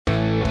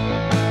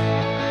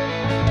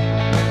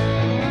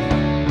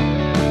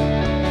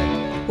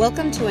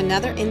Welcome to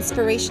another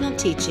inspirational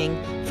teaching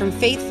from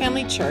Faith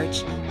Family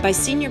Church by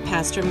Senior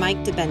Pastor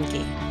Mike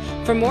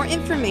DeBenke. For more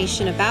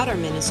information about our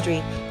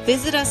ministry,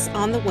 visit us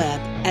on the web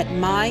at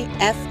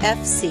myffc.tv.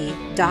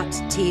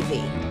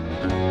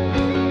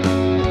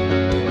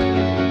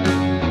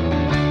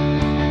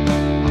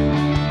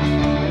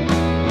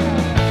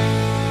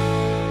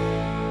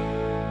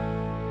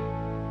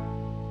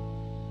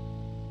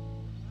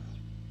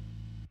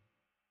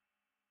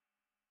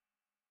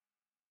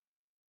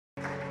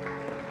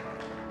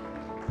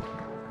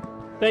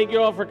 Thank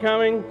you all for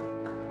coming.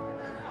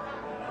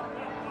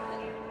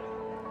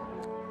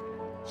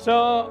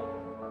 So,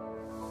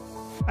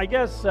 I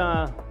guess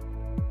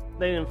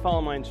they didn't follow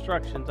my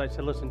instructions. I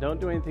said, listen,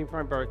 don't do anything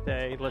for my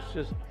birthday. Let's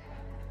just...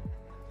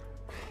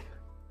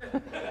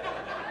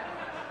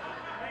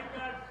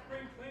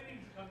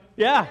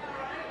 Yeah.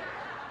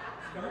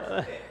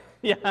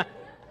 Yeah.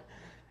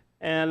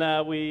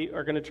 And we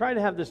are going to try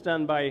to have this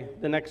done by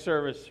the next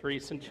service,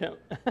 Reese and Jim.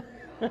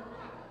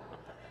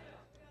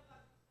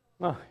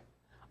 Well,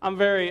 I'm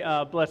very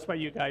blessed by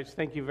you guys.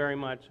 Thank you very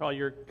much. All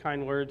your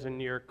kind words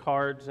and your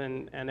cards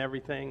and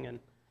everything. And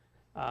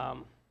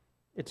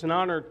it's an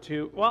honor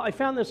to... Well, I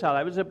found this out.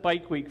 I was at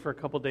Bike Week for a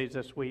couple days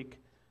this week.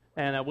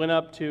 And I went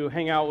up to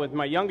hang out with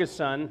my youngest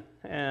son.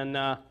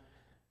 And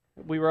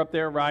we were up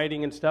there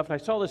riding and stuff. And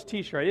I saw this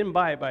T-shirt. I didn't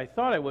buy it, but I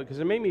thought I would because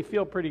it made me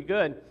feel pretty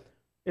good.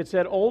 It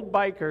said, "Old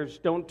bikers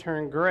don't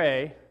turn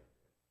gray.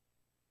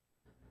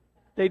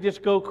 They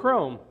just go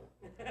chrome."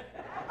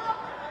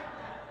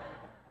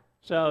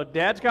 So,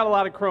 Dad's got a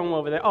lot of chrome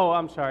over there. Oh,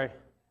 I'm sorry.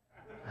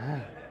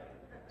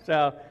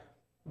 So,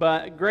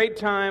 but great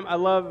time. I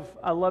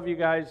love you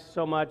guys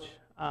so much.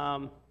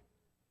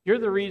 You're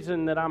the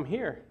reason that I'm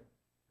here.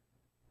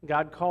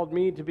 God called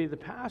me to be the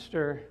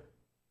pastor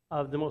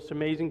of the most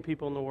amazing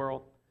people in the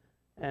world.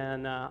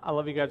 And I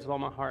love you guys with all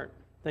my heart.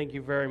 Thank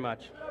you very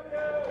much.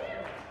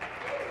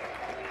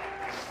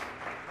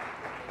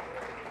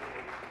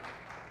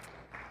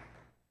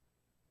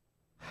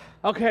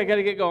 Okay, I got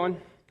to get going.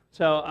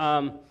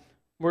 So,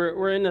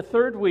 We're in the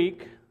third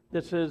week.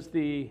 This is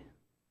the,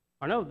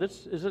 I know,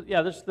 this is it.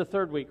 Yeah, this is the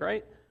third week,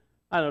 right?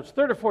 I don't know, it's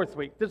third or fourth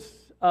week.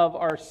 This of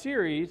our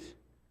series,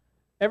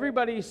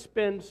 Everybody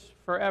Spends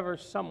Forever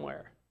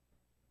Somewhere.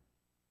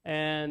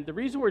 And the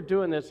reason we're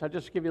doing this, I'll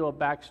just give you a little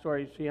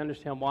backstory so you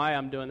understand why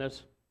I'm doing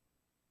this.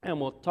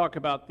 And we'll talk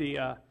about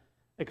the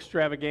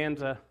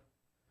extravaganza.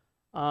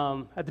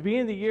 At the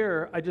beginning of the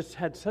year, I just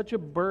had such a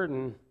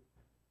burden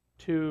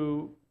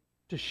to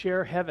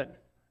share heaven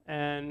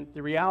and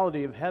the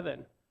reality of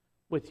heaven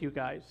with you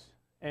guys.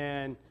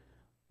 And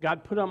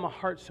God put on my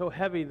heart so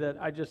heavy that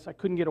I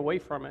couldn't get away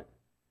from it.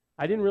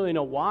 I didn't really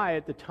know why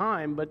at the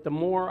time, but the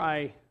more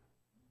I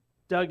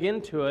dug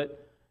into it,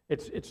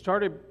 it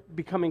started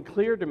becoming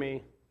clear to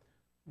me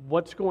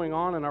what's going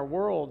on in our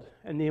world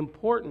and the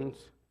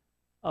importance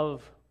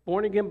of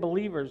born-again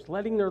believers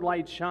letting their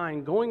light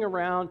shine, going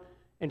around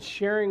and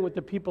sharing with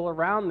the people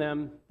around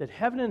them that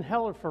heaven and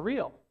hell are for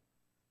real.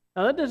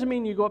 Now, that doesn't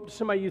mean you go up to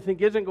somebody you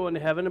think isn't going to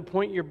heaven and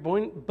point your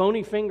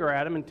bony finger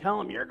at them and tell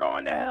them, you're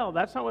going to hell.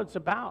 That's not what it's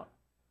about.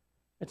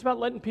 It's about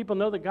letting people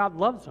know that God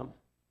loves them.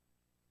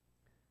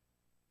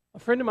 A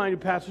friend of mine who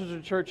pastors a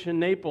church in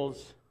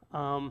Naples,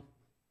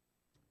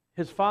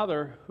 his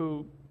father,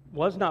 who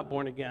was not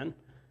born again,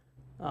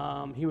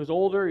 he was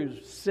older, he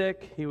was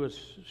sick, he was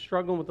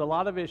struggling with a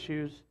lot of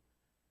issues,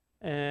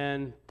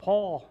 and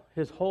Paul,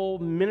 his whole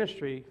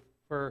ministry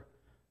for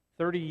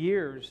 30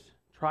 years,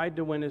 tried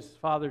to win his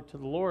father to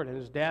the Lord, and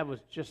his dad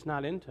was just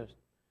not into it.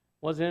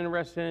 Wasn't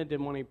interested in it,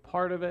 didn't want any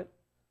part of it,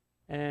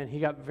 and he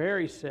got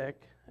very sick,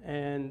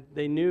 and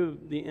they knew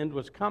the end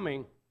was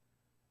coming,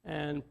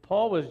 and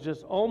Paul was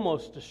just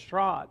almost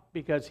distraught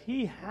because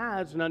he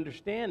has an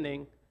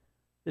understanding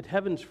that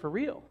heaven's for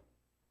real,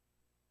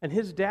 and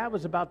his dad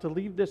was about to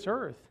leave this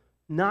earth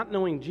not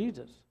knowing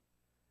Jesus.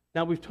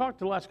 Now, we've talked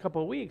the last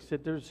couple of weeks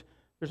that there's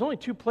only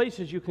two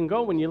places you can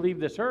go when you leave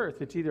this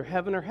earth. It's either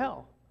heaven or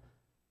hell.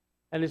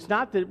 And it's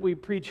not that we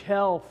preach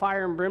hell,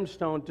 fire, and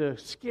brimstone to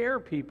scare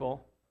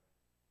people,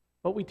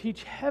 but we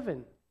teach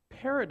heaven,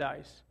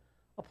 paradise,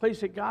 a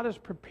place that God has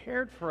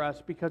prepared for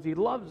us because He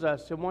loves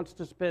us and wants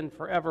to spend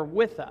forever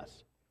with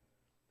us.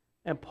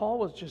 And Paul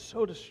was just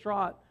so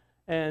distraught.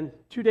 And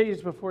 2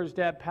 days before his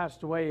dad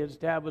passed away, his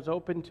dad was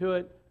open to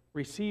it,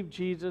 received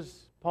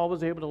Jesus. Paul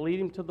was able to lead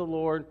him to the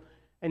Lord.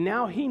 And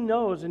now he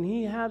knows, and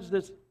he has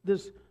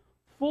this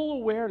full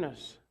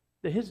awareness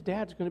that his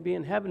dad's going to be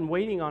in heaven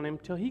waiting on him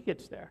till he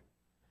gets there.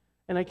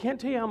 And I can't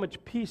tell you how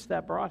much peace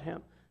that brought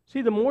him.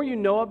 See, the more you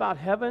know about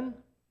heaven,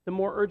 the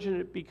more urgent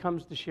it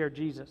becomes to share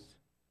Jesus.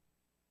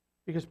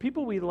 Because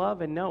people we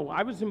love and know.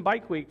 I was in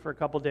Bike Week for a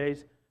couple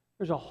days.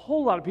 There's a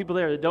whole lot of people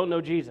there that don't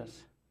know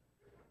Jesus.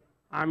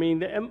 I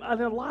mean, and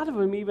a lot of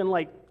them even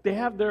they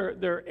have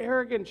their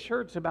arrogant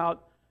shirts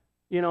about,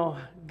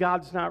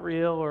 God's not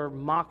real or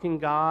mocking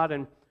God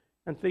and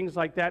things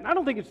like that. And I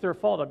don't think it's their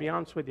fault, I'll be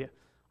honest with you.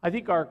 I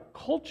think our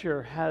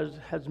culture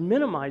has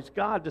minimized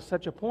God to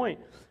such a point.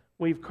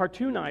 We've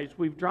cartoonized,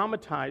 we've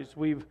dramatized,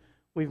 we've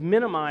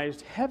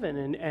minimized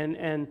heaven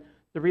and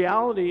the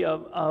reality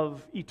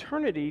of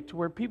eternity to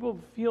where people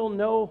feel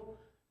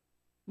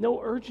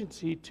no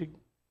urgency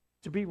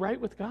to be right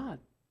with God,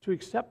 to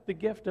accept the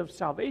gift of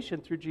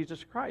salvation through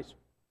Jesus Christ.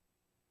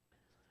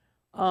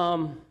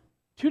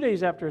 2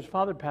 days after his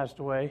father passed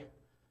away,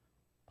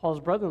 Paul's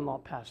brother-in-law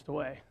passed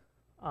away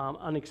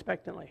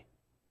unexpectedly.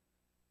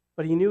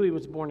 But he knew he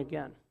was born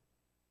again.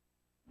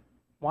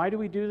 Why do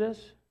we do this?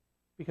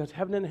 Because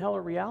heaven and hell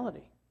are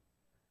reality.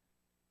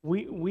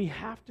 We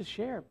have to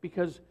share,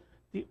 because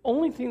the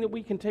only thing that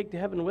we can take to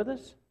heaven with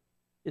us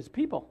is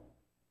people.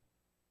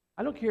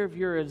 I don't care if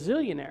you're a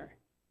zillionaire.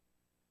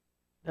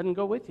 Doesn't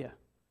go with you.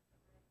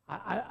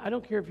 I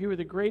don't care if you were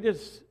the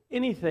greatest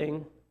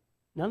anything.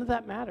 None of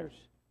that matters.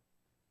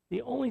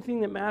 The only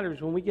thing that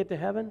matters when we get to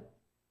heaven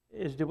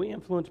is, do we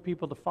influence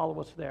people to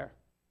follow us there?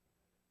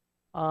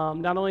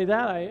 Not only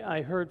that,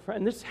 I heard,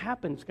 and this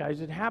happens,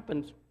 guys, it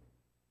happens.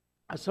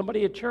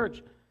 Somebody at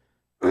church,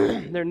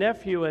 their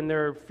nephew and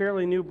their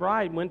fairly new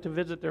bride went to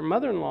visit their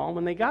mother-in-law.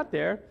 When they got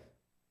there,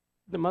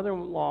 the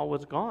mother-in-law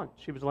was gone.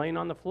 She was laying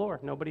on the floor.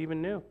 Nobody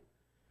even knew.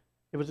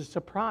 It was a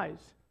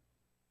surprise.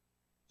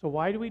 So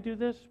why do we do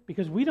this?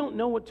 Because we don't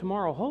know what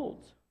tomorrow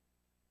holds.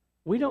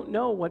 We don't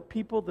know what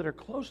people that are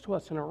close to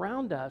us and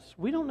around us,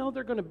 we don't know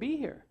they're going to be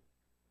here.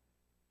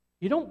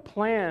 You don't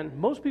plan,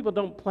 most people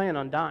don't plan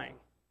on dying.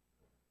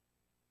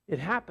 It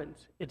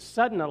happens. It's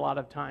sudden a lot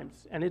of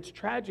times, and it's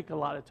tragic a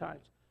lot of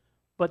times.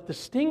 But the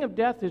sting of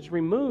death is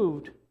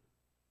removed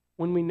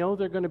when we know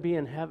they're going to be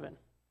in heaven.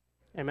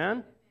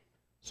 Amen?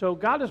 So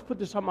God has put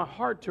this on my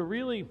heart to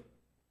really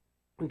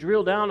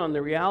drill down on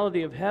the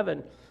reality of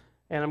heaven.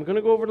 And I'm going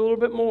to go over it a little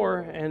bit more.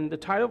 And the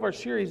title of our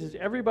series is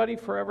Everybody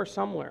Forever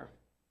Somewhere.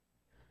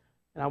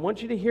 And I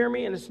want you to hear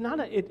me. And it's not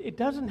it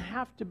doesn't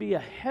have to be a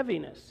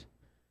heaviness.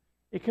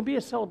 It can be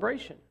a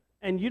celebration.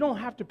 And you don't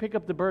have to pick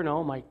up the burden,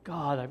 oh my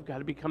God, I've got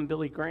to become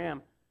Billy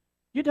Graham.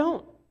 You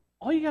don't.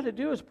 All you got to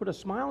do is put a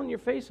smile on your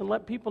face and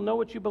let people know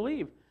what you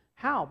believe.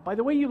 How? By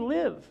the way you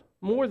live,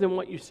 more than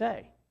what you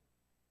say.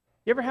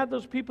 You ever had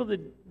those people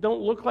that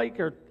don't look like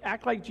or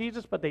act like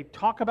Jesus, but they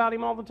talk about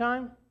him all the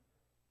time?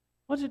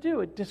 What does it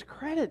do? It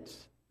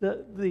discredits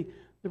the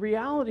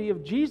reality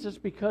of Jesus,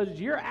 because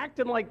you're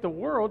acting like the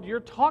world,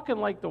 you're talking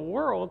like the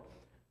world,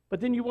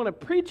 but then you want to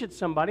preach at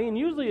somebody, and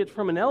usually it's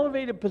from an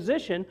elevated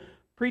position,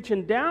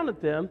 preaching down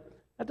at them.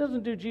 That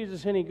doesn't do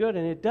Jesus any good,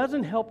 and it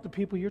doesn't help the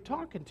people you're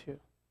talking to.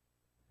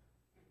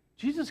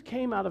 Jesus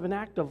came out of an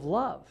act of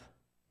love.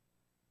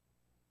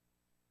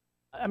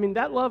 I mean,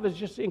 that love is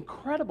just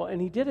incredible,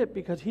 and he did it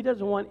because he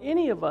doesn't want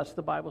any of us,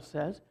 the Bible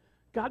says,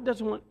 God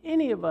doesn't want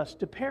any of us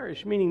to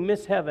perish, meaning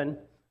miss heaven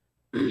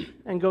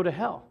and go to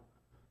hell.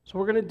 So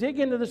we're going to dig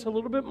into this a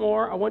little bit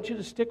more. I want you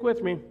to stick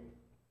with me,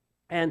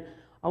 and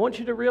I want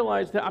you to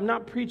realize that I'm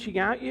not preaching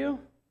at you.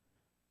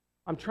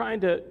 I'm trying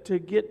to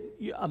get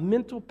a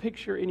mental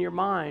picture in your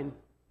mind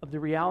of the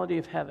reality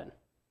of heaven.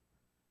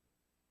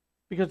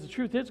 Because the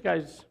truth is,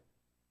 guys,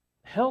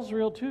 hell's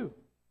real too.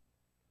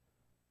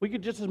 We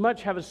could just as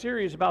much have a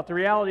series about the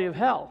reality of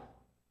hell.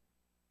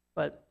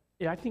 But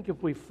I think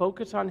if we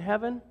focus on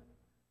heaven,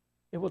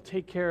 it will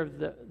take care of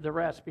the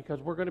rest,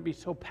 because we're going to be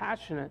so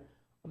passionate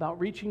about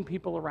reaching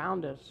people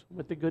around us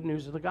with the good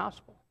news of the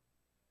gospel.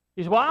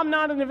 You say, well, I'm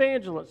not an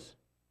evangelist.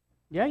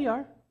 Yeah, you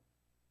are.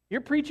 You're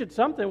preaching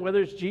something,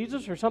 whether it's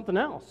Jesus or something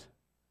else.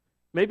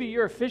 Maybe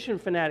you're a fishing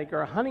fanatic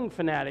or a hunting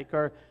fanatic,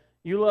 or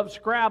you love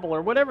Scrabble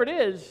or whatever it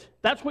is.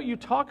 That's what you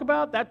talk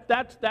about.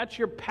 That's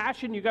your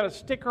passion. You got a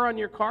sticker on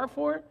your car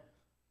for it.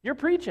 You're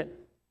preaching.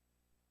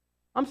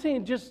 I'm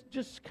saying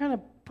just kind of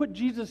put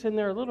Jesus in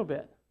there a little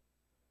bit.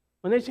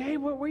 When they say, hey,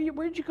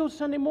 where'd you go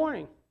Sunday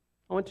morning?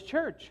 I went to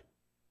church.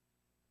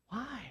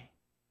 Why?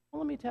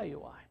 Well, let me tell you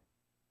why.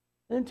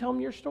 And then tell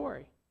them your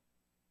story.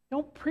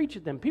 Don't preach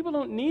at them. People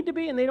don't need to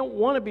be, and they don't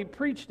want to be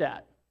preached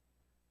at.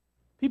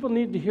 People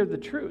need to hear the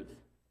truth.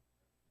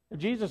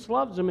 Jesus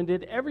loves them and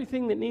did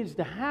everything that needs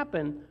to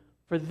happen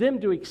for them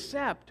to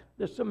accept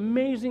this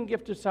amazing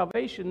gift of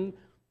salvation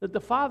that the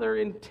Father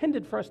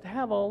intended for us to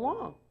have all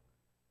along.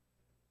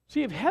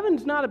 See, if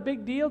heaven's not a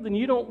big deal, then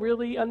you don't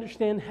really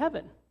understand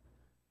heaven.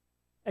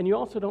 And you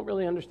also don't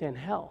really understand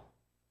hell.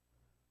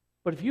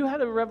 But if you had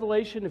a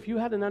revelation, if you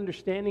had an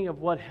understanding of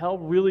what hell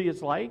really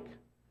is like,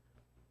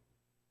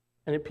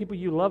 and if people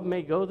you love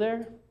may go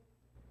there,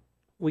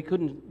 we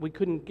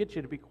couldn't get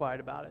you to be quiet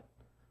about it.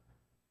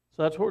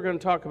 So that's what we're going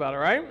to talk about, all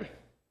right?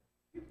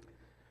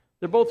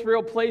 They're both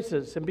real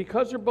places, and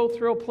because they're both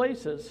real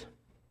places,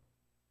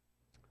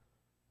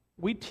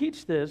 we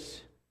teach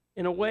this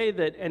in a way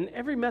that, and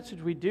every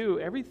message we do,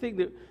 everything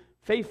that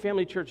Faith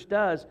Family Church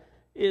does,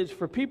 is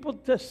for people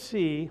to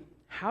see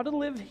how to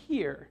live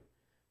here.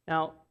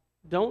 Now,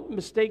 don't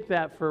mistake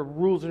that for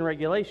rules and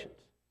regulations.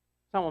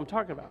 That's not what I'm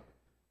talking about.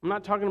 I'm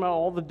not talking about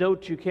all the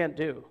dotes you can't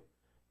do.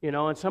 You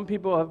know, and some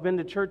people have been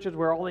to churches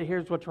where all they hear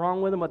is what's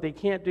wrong with them, what they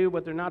can't do,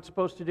 what they're not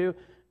supposed to do,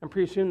 and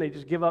pretty soon they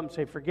just give up and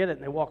say, forget it,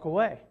 and they walk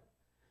away.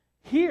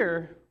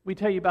 Here, we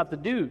tell you about the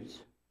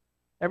do's,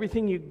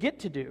 everything you get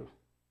to do,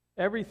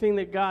 everything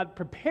that God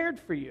prepared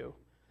for you,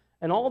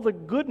 and all the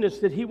goodness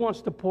that he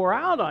wants to pour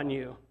out on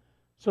you,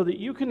 so that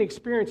you can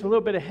experience a little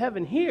bit of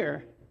heaven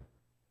here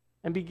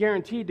and be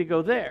guaranteed to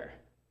go there.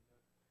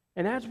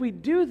 And as we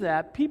do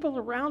that, people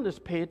around us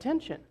pay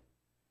attention.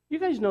 You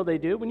guys know they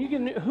do. When you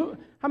get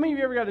how many of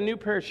you ever got a new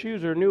pair of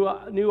shoes or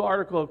a new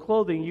article of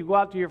clothing? You go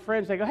out to your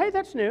friends, they go, "Hey,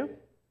 that's new."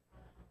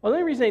 Well, the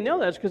only reason they know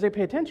that is because they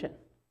pay attention.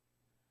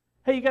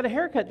 "Hey, you got a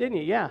haircut, didn't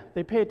you?" Yeah,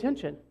 they pay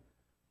attention.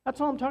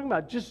 That's all I'm talking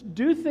about. Just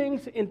do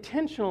things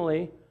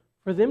intentionally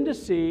for them to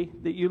see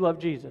that you love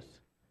Jesus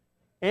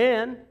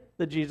and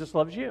that Jesus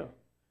loves you.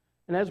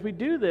 And as we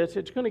do this,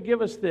 it's going to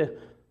give us the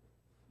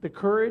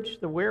courage,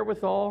 the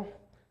wherewithal,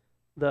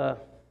 the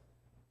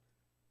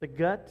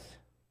guts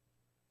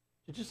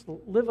to just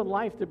live a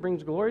life that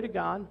brings glory to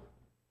God,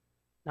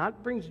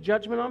 not brings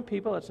judgment on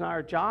people. It's not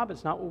our job.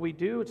 It's not what we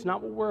do. It's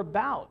not what we're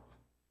about.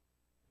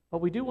 But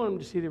we do want them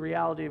to see the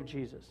reality of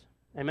Jesus.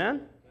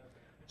 Amen?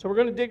 So we're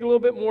going to dig a little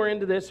bit more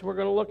into this, and we're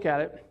going to look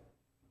at it,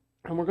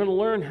 and we're going to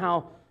learn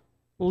how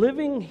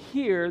living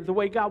here the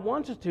way God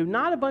wants us to,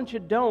 not a bunch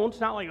of don'ts,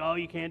 not like, "Oh,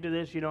 you can't do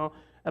this,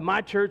 At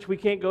my church, we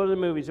can't go to the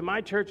movies. At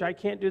my church, I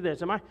can't do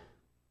this.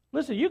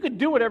 Listen, you could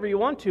do whatever you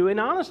want to, and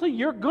honestly,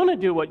 you're going to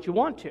do what you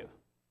want to.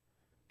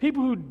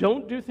 People who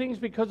don't do things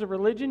because of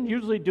religion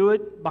usually do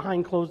it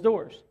behind closed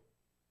doors.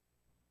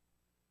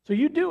 So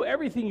you do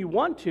everything you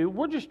want to.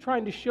 We're just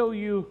trying to show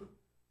you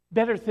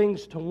better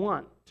things to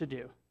want to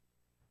do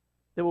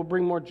that will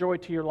bring more joy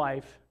to your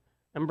life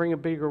and bring a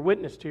bigger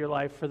witness to your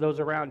life for those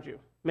around you.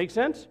 Make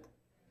sense?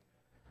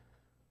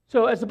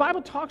 So as the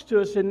Bible talks to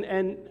us, and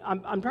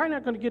I'm probably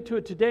not going to get to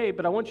it today,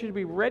 but I want you to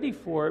be ready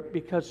for it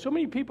because so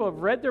many people have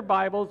read their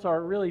Bibles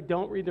or really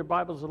don't read their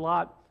Bibles a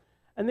lot,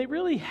 and they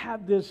really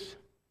have this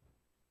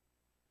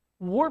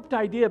warped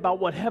idea about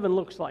what heaven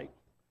looks like.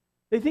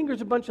 They think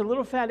there's a bunch of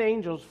little fat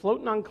angels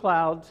floating on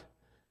clouds,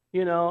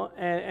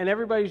 and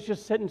everybody's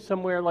just sitting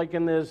somewhere like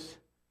in this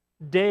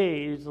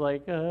daze,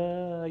 like,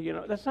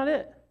 that's not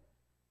it.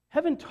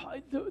 Heaven,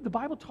 the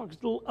Bible talks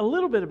a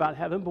little bit about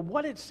heaven, but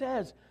what it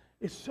says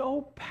is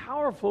so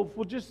powerful if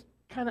we'll just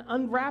kind of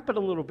unwrap it a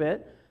little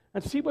bit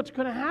and see what's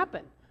going to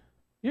happen.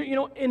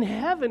 In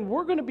heaven,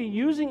 we're going to be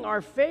using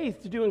our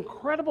faith to do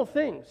incredible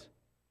things.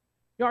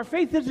 Our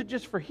faith isn't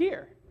just for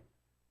here.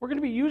 We're going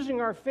to be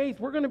using our faith.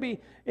 We're going to be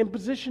in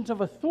positions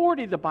of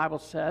authority, the Bible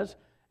says.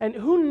 And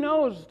who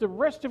knows the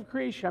rest of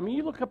creation? I mean,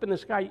 you look up in the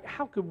sky,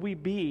 how could we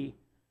be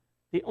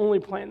the only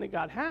plan that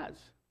God has?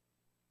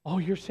 Oh,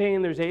 you're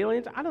saying there's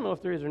aliens? I don't know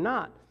if there is or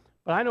not.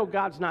 But I know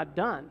God's not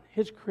done.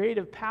 His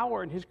creative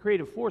power and His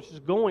creative force is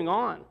going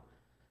on.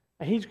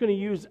 And He's going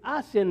to use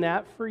us in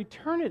that for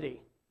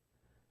eternity.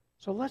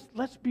 So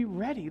let's be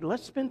ready.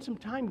 Let's spend some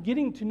time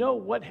getting to know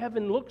what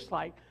heaven looks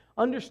like,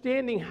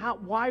 understanding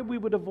why we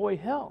would avoid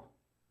hell.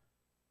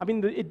 I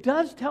mean, it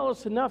does tell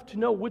us enough to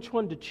know which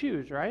one to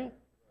choose, right?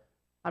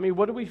 I mean,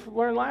 what did we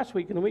learn last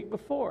week and the week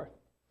before?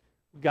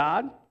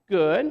 God,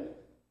 good.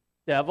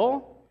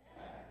 Devil,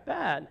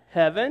 bad.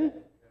 Heaven,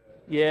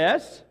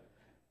 yes.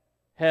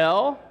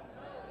 Hell?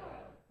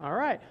 All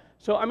right.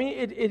 So, I mean,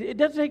 it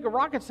doesn't take a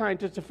rocket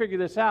scientist to figure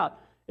this out.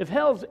 If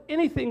hell's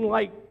anything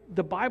like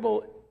the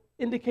Bible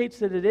indicates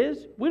that it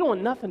is, we don't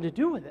want nothing to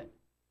do with it.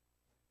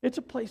 It's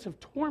a place of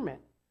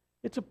torment.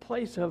 It's a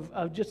place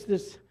of just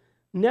this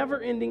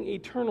never-ending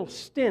eternal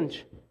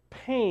stench,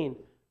 pain,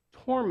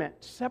 torment,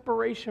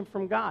 separation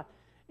from God.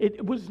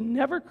 It was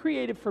never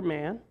created for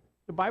man.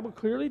 The Bible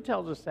clearly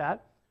tells us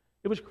that.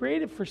 It was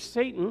created for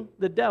Satan,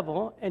 the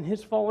devil, and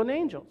his fallen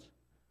angels.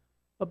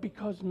 But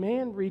because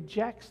man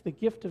rejects the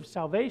gift of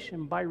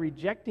salvation by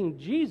rejecting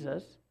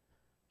Jesus,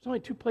 there's only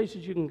two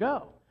places you can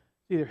go.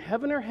 It's either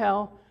heaven or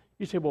hell.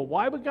 You say, well,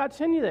 why would God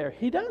send you there?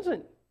 He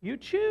doesn't. You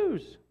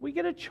choose. We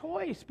get a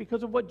choice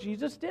because of what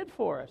Jesus did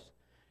for us.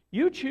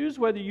 You choose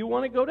whether you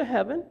want to go to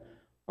heaven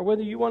or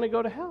whether you want to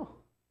go to hell.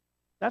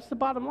 That's the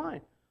bottom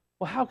line.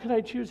 Well, how can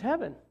I choose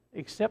heaven?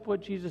 Accept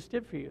what Jesus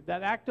did for you.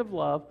 That act of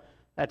love,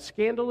 that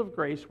scandal of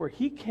grace where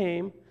He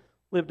came,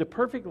 lived a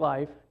perfect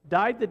life,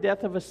 died the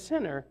death of a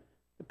sinner,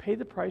 to pay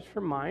the price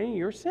for mine and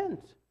your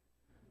sins.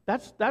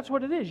 That's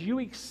what it is. You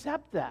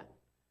accept that.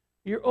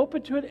 You're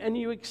open to it and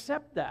you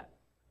accept that.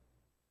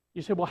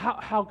 You say, well,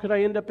 how could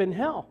I end up in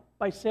hell?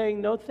 By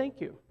saying no, thank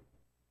you.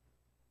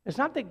 It's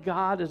not that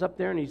God is up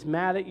there and He's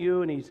mad at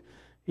you and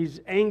He's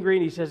angry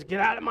and He says, get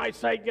out of my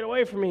sight, get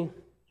away from me.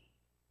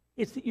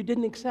 It's that you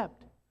didn't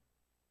accept.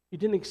 You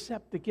didn't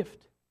accept the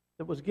gift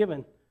that was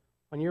given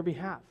on your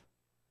behalf.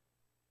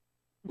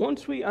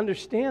 Once we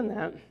understand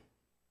that,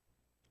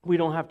 we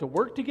don't have to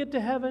work to get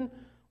to heaven.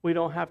 We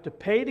don't have to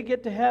pay to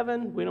get to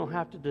heaven. We don't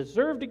have to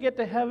deserve to get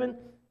to heaven.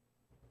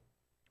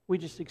 We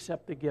just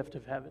accept the gift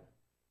of heaven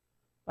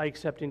by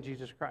accepting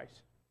Jesus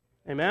Christ.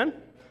 Amen?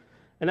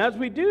 And as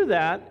we do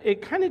that,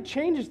 it kind of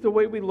changes the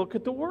way we look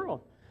at the world.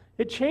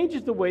 It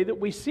changes the way that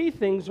we see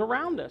things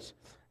around us.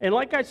 And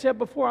like I said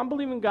before, I'm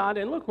believing God,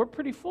 and look, we're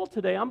pretty full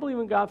today. I'm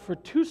believing God for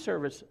 2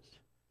 services.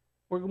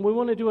 We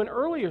want to do an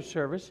earlier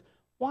service.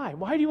 Why?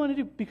 Why do you want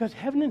to do? Because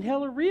heaven and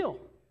hell are real.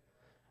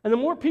 And the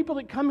more people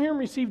that come here and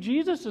receive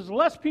Jesus, there's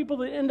less people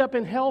that end up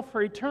in hell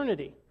for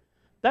eternity.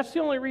 That's the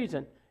only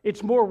reason.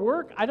 It's more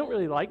work. I don't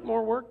really like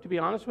more work, to be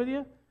honest with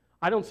you.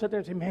 I don't sit there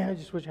and say, man, I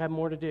just wish I had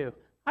more to do.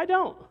 I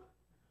don't.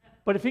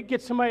 But if it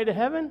gets somebody to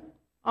heaven,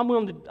 I'm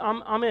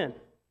in.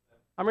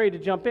 I'm ready to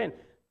jump in.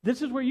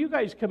 This is where you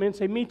guys come in and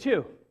say, me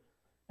too.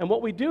 And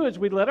what we do is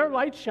we let our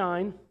light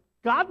shine.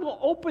 God will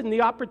open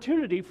the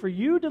opportunity for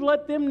you to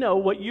let them know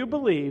what you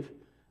believe,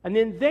 and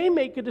then they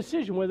make a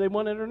decision whether they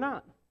want it or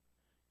not.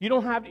 You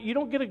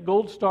don't get a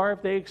gold star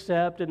if they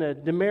accept and a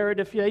demerit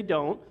if they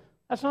don't.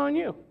 That's not on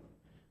you.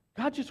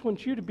 God just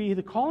wants you to be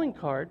the calling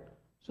card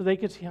so they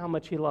can see how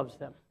much he loves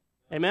them.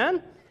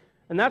 Amen?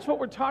 And that's what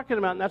we're talking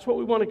about, and that's what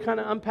we want to kind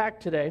of unpack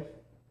today.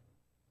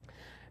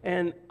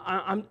 And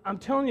I'm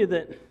telling you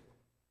that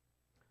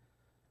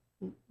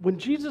when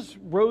Jesus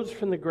rose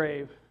from the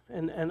grave,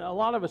 and a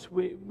lot of us,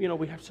 we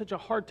have such a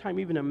hard time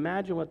even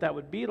imagine what that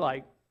would be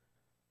like.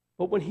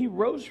 But when he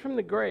rose from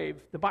the grave,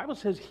 the Bible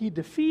says he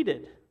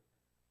defeated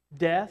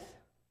death,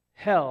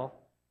 hell,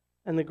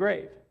 and the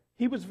grave.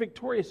 He was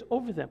victorious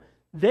over them.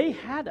 They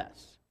had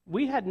us.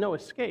 We had no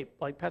escape,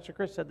 like Pastor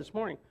Chris said this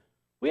morning.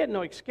 We had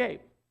no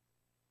escape.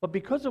 But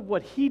because of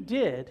what he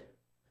did,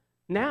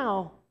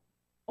 now,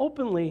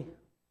 openly,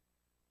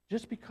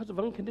 just because of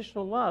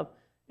unconditional love,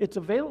 it's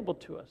available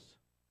to us.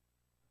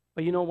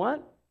 But you know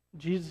what?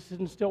 Jesus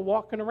isn't still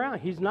walking around.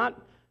 He's not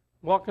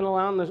walking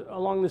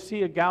along the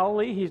Sea of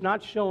Galilee. He's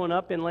not showing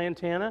up in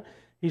Lantana.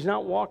 He's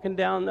not walking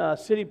down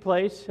City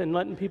Place and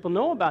letting people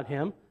know about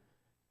him.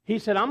 He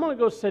said, I'm going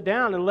to go sit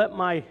down and let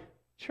my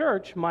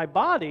church, my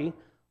body,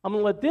 I'm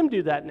going to let them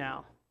do that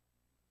now.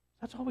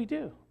 That's all we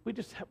do.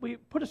 We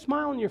put a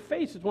smile on your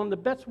face. It's one of the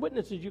best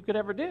witnesses you could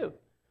ever do.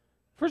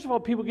 First of all,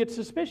 people get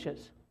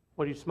suspicious.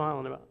 What are you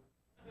smiling about?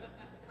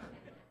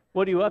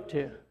 What are you up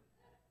to?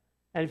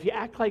 And if you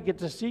act like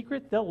it's a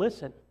secret, they'll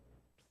listen.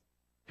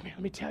 Come here,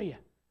 let me tell you.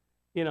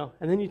 And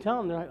then you tell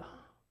them, they're like,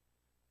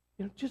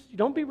 oh. Just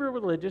don't be real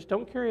religious.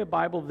 Don't carry a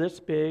Bible this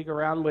big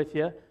around with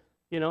you.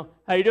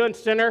 How you doing,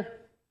 sinner?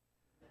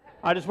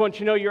 I just want you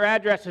to know your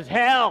address is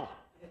hell.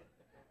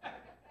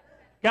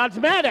 God's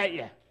mad at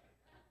you.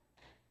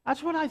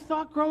 That's what I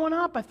thought growing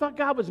up. I thought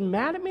God was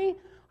mad at me.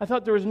 I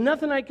thought there was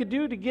nothing I could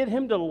do to get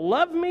him to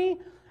love me.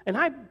 And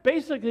I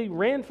basically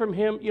ran from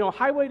him.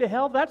 Highway to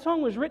Hell, that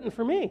song was written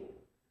for me.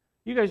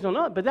 You guys don't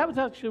know it, but that was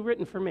actually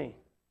written for me.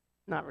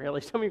 Not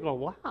really. Some of you are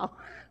going, wow.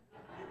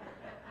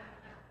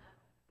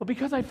 But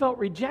because I felt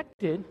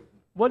rejected,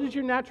 what is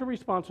your natural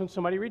response when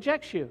somebody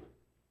rejects you?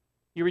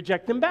 You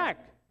reject them back.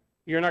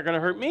 You're not going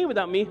to hurt me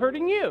without me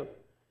hurting you.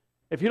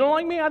 If you don't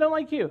like me, I don't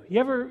like you. You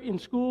ever in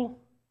school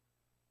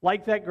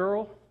like that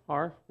girl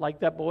or like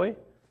that boy?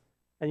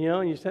 And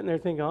you're sitting there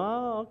thinking,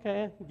 oh,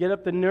 okay. Get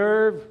up the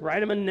nerve,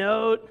 write them a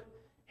note,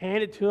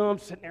 hand it to them,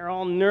 sitting there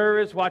all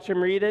nervous, watch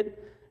them read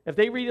it. If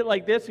they read it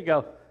like this, you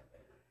go,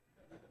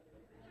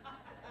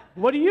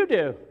 what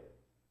do?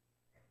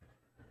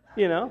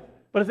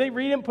 But if they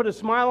read it and put a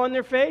smile on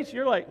their face,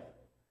 you're like,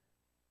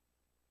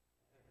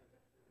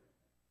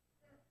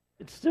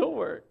 it still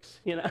works,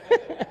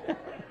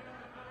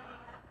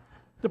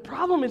 The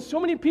problem is so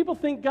many people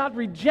think God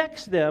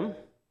rejects them,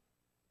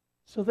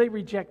 so they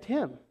reject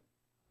him.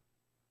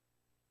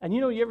 And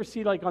you ever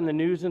see like on the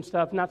news and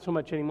stuff, not so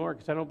much anymore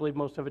because I don't believe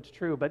most of it's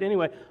true, but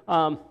anyway,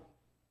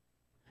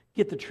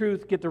 get the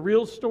truth, get the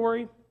real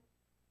story.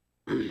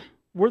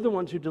 We're the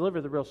ones who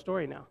deliver the real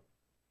story now.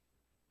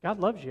 God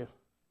loves you.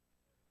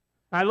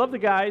 I love the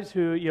guys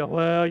who,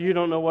 well, you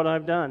don't know what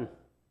I've done.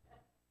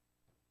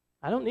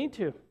 I don't need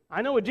to.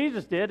 I know what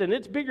Jesus did, and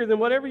it's bigger than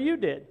whatever you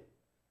did.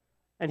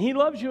 And he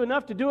loves you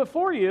enough to do it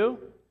for you.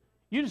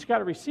 You just got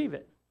to receive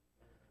it.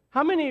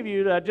 How many of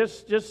you,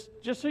 just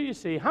so you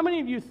see, how many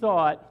of you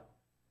thought,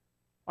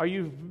 or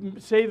you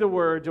say the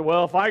words,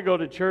 well, if I go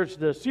to church,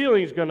 the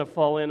ceiling's going to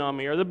fall in on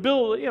me, or the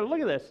bill,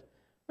 look at this.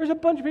 There's a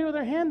bunch of people with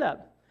their hand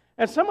up.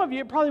 And some of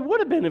you, it probably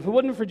would have been if it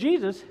wasn't for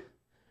Jesus.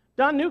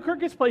 Don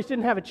Newkirk's place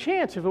didn't have a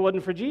chance if it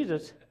wasn't for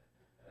Jesus.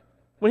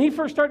 When he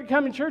first started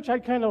coming to church,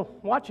 I'd kind of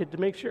watch it to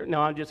make sure.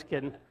 No, I'm just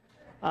kidding.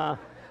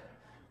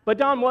 But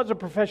Don was a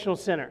professional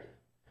sinner.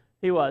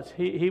 He was.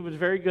 He was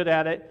very good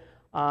at it.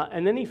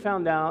 And then he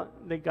found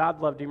out that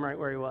God loved him right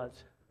where he was.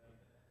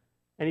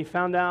 And he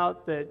found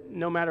out that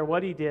no matter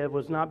what he did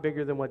was not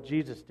bigger than what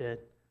Jesus did.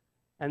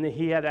 And that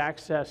he had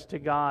access to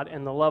God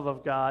and the love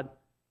of God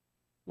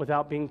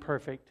without being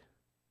perfect.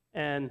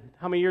 And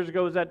how many years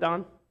ago was that,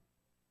 Don?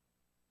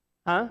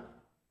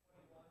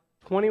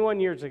 21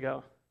 years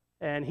ago.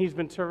 And he's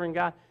been serving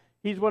God.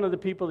 He's one of the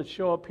people that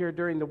show up here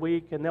during the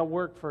week, and they'll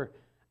work for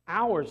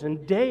hours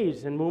and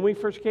days. And when we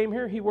first came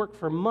here, he worked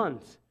for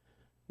months.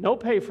 No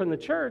pay from the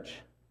church,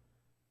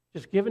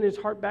 just giving his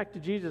heart back to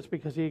Jesus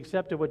because he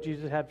accepted what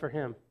Jesus had for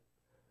him.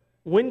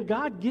 When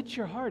God gets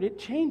your heart, it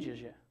changes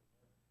you.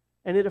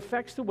 And it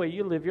affects the way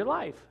you live your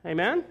life.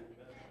 Amen?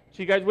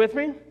 So you guys with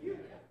me?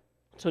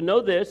 So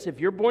know this, if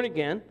you're born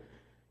again,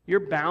 you're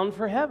bound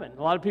for heaven.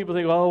 A lot of people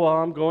think, oh, well,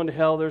 I'm going to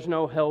hell, there's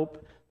no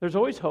hope. There's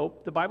always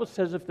hope. The Bible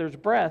says if there's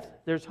breath,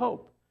 there's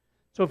hope.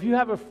 So if you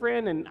have a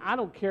friend, and I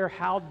don't care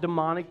how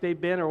demonic they've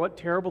been or what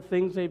terrible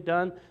things they've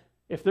done,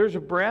 if there's a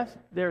breath,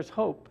 there's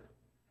hope.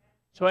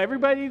 So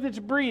everybody that's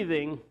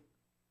breathing,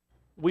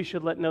 we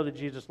should let know that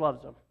Jesus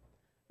loves them.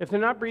 If they're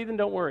not breathing,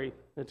 don't worry.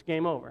 It's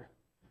game over.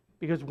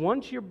 Because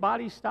once your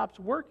body stops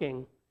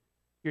working,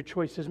 your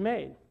choice is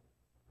made.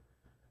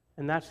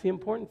 And that's the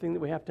important thing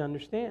that we have to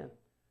understand.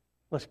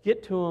 Let's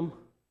get to them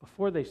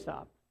before they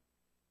stop.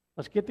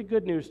 Let's get the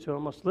good news to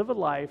them. Let's live a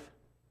life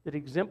that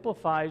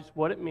exemplifies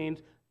what it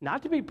means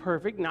not to be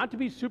perfect, not to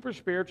be super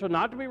spiritual,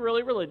 not to be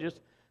really religious,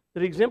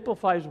 that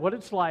exemplifies what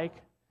it's like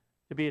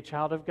to be a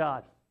child of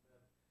God.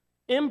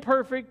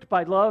 Imperfect,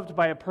 but loved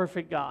by a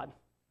perfect God.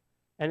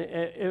 And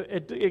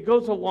it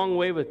goes a long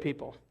way with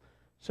people.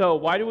 So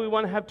why do we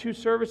want to have two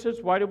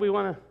services? Why do we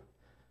want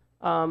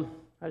to,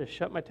 I just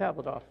shut my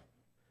tablet off.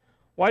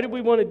 Why do we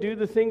want to do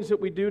the things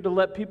that we do to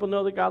let people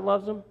know that God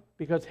loves them?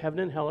 Because heaven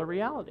and hell are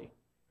reality.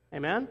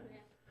 Amen?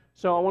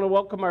 So I want to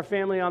welcome our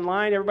family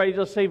online. Everybody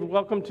just say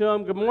welcome to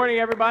them. Good morning,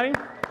 everybody.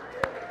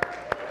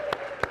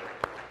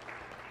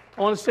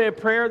 I want to say a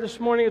prayer this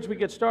morning as we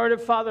get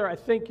started. Father, I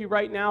thank you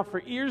right now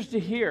for ears to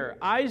hear,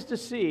 eyes to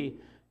see,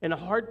 and a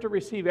heart to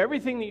receive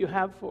everything that you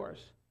have for us.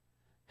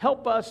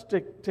 Help us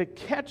to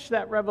catch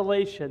that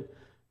revelation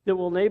that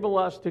will enable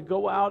us to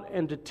go out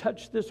and to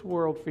touch this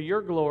world for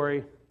your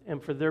glory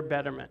and for their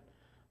betterment.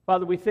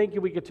 Father, we thank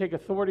you we could take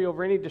authority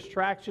over any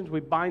distractions.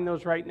 We bind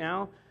those right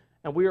now.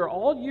 And we are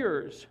all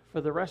yours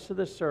for the rest of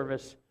this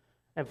service.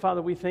 And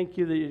Father, we thank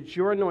you that it's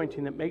your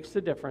anointing that makes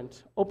the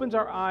difference, opens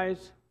our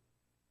eyes,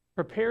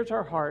 prepares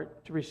our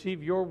heart to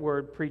receive your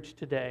word preached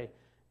today.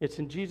 It's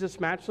in Jesus'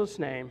 matchless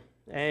name.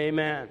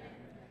 Amen.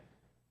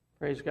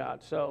 Praise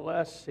God. So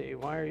let's see.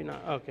 Why are you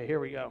not? Okay,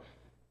 here we go.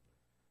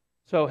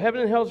 So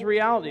heaven and hell's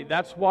reality.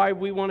 That's why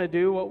we want to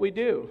do what we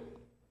do.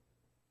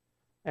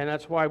 And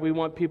that's why we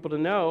want people to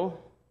know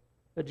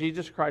that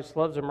Jesus Christ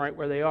loves them right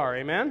where they are.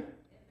 Amen?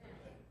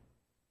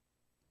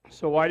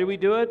 So why do we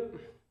do it?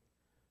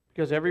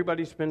 Because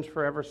everybody spends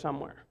forever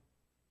somewhere.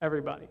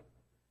 Everybody.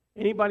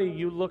 Anybody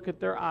you look at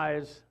their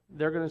eyes,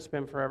 they're going to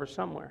spend forever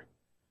somewhere.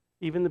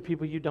 Even the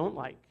people you don't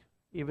like.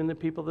 Even the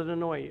people that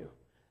annoy you.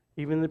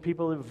 Even the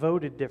people that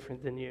voted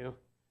different than you.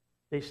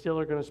 They still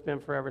are going to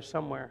spend forever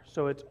somewhere.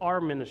 So it's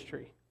our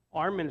ministry.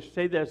 Our ministry.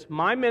 Say this.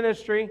 My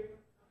ministry.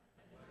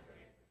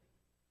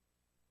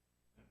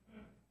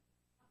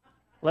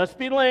 Let's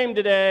be lame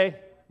today.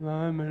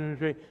 My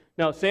ministry.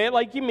 No, say it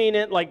like you mean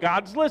it, like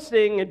God's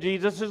listening and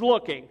Jesus is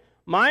looking.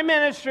 My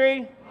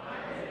ministry,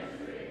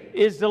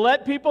 is to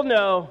let people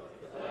know,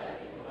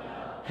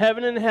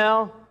 heaven and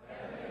hell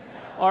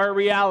are a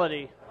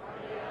reality.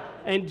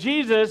 And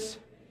Jesus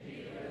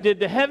did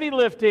the heavy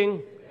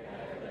lifting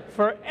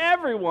for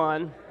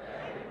everyone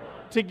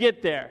to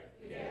get there.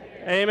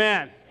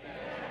 Amen.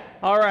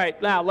 All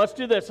right, now let's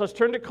do this. Let's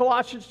turn to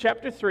Colossians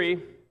chapter 3,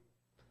 and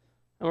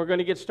we're going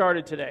to get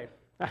started today.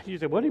 You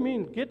say, what do you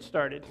mean get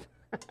started?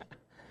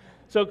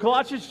 So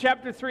Colossians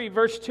chapter 3,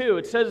 verse 2,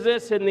 it says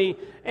this in the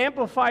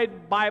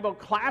Amplified Bible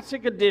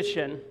Classic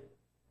Edition.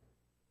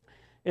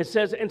 It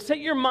says, and set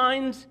your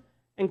minds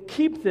and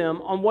keep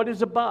them on what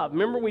is above.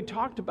 Remember we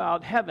talked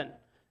about heaven.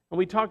 And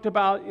we talked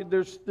about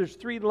there's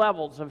three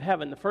levels of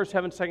heaven. The first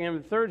heaven, second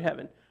heaven, third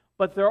heaven.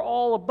 But they're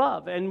all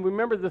above. And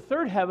remember the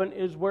third heaven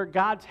is where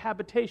God's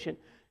habitation.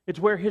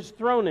 It's where his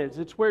throne is.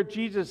 It's where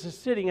Jesus is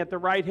sitting at the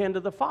right hand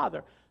of the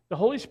Father. The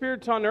Holy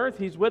Spirit's on earth.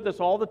 He's with us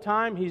all the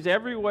time. He's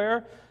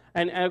everywhere.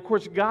 And of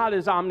course, God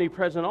is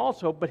omnipresent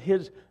also, but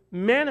his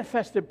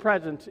manifested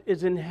presence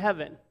is in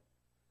heaven.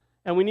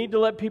 And we need to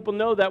let people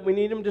know that. We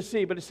need them to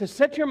see. But it says,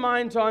 set your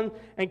minds on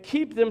and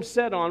keep them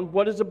set on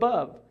what is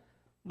above.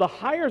 The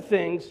higher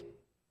things,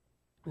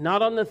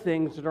 not on the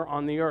things that are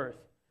on the earth.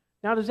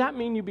 Now, does that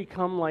mean you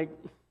become like,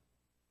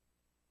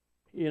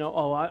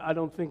 I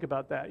don't think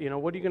about that.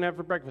 What are you going to have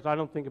for breakfast? I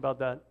don't think about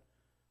that.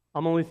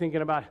 I'm only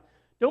thinking about,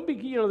 don't be,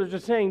 there's a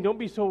saying, don't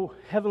be so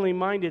heavenly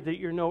minded that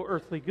you're no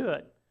earthly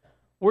good.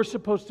 We're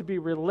supposed to be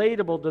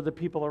relatable to the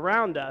people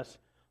around us,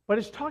 but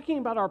it's talking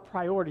about our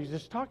priorities.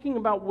 It's talking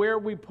about where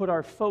we put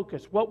our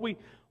focus, what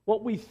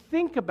we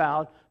think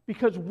about,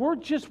 because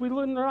we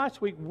learned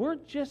last week, we're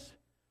just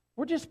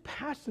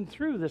passing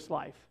through this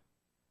life.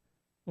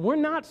 We're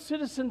not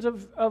citizens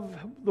of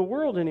the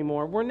world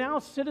anymore. We're now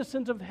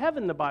citizens of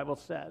heaven, the Bible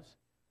says.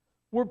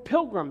 We're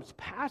pilgrims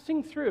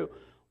passing through.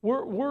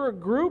 We're a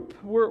group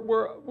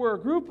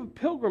of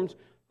pilgrims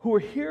who are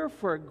here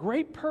for a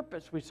great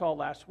purpose we saw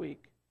last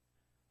week.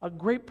 A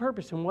great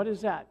purpose, and what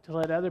is that? To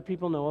let other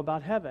people know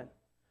about heaven.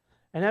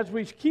 And as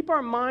we keep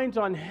our minds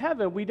on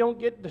heaven, we don't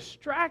get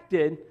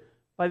distracted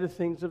by the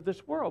things of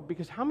this world.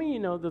 Because how many of you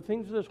know the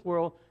things of this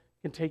world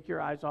can take your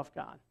eyes off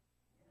God?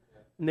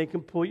 And they can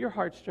pull your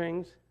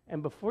heartstrings,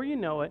 and before you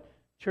know it,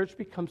 church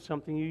becomes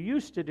something you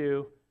used to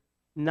do,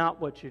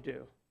 not what you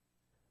do.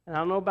 And I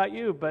don't know about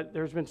you, but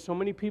there's been so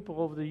many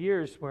people over the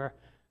years where,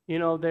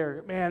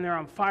 they're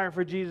on fire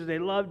for Jesus, they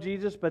love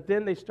Jesus, but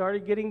then they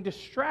started getting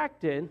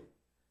distracted,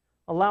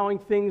 allowing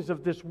things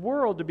of this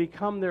world to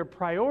become their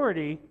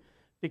priority,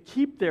 to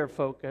keep their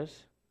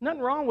focus.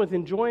 Nothing wrong with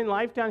enjoying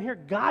life down here.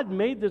 God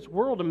made this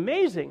world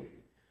amazing.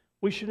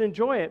 We should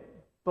enjoy it,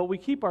 but we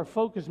keep our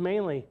focus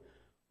mainly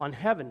on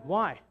heaven.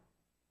 Why?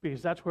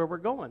 Because that's where we're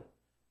going.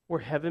 We're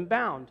heaven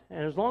bound.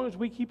 And as long as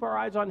we keep our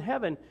eyes on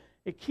heaven,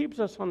 It keeps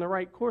us on the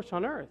right course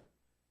on earth.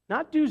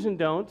 Not do's and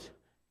don'ts,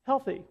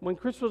 healthy. When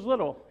Chris was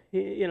little,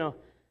 he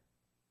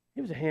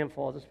was a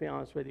handful, I'll just be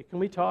honest with you. Can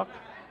we talk?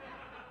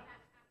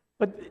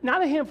 But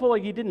not a handful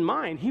like he didn't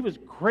mind. He was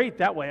great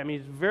that way. I mean,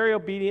 he's very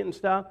obedient and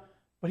stuff,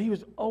 but he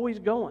was always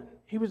going.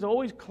 He was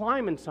always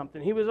climbing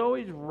something. He was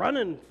always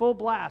running full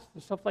blast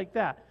and stuff like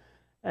that.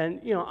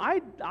 And,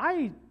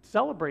 I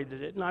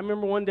celebrated it. And I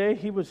remember one day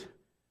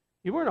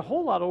you weren't a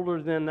whole lot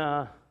older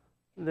than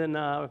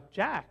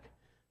Jack,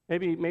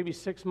 maybe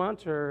 6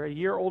 months or a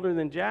year older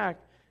than Jack.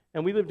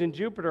 And we lived in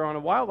Jupiter on a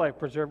wildlife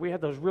preserve. We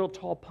had those real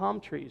tall palm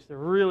trees, the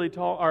really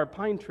tall, or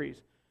pine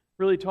trees,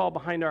 really tall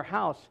behind our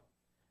house.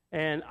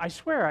 And I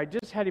swear, I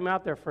just had him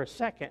out there for a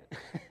second.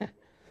 But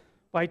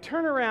I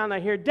turn around, I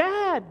hear,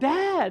 "Dad,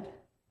 Dad."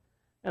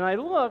 And I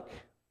look,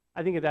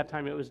 I think at that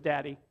time it was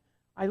Daddy.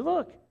 I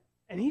look,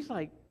 and he's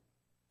like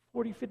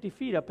 40, 50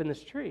 feet up in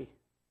this tree.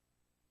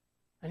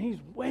 And he's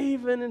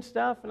waving and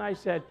stuff. And I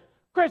said,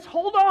 "Chris,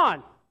 hold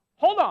on.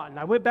 Hold on." And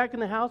I went back in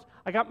the house.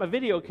 I got my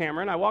video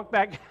camera, and I walked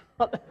back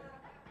out,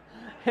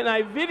 and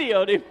I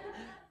videoed him.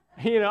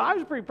 I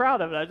was pretty proud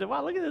of it. I said,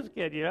 "Wow, look at this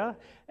kid,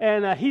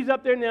 And he's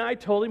up there now. I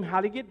told him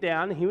how to get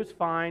down, and he was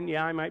fine.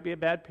 Yeah, I might be a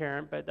bad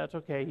parent, but that's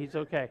okay. He's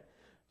okay.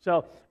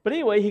 But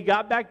anyway, he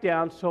got back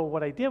down. So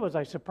what I did was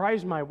I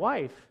surprised my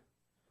wife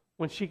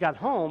when she got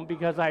home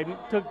because I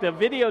took the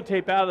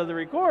videotape out of the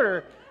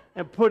recorder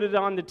and put it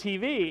on the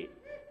TV.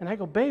 And I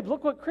go, "Babe,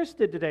 look what Chris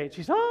did today." And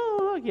she's, "Oh,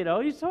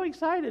 look, he's so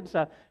excited."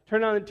 So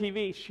turn on the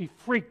TV. She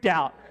freaked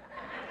out.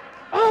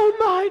 "Oh,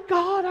 my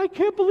God, I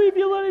can't believe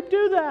you let him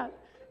do that."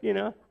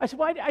 I said,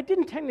 "Well, I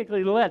didn't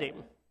technically let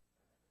him.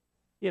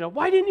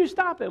 Why didn't you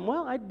stop him?"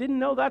 "Well, I didn't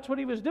know that's what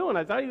he was doing.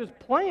 I thought he was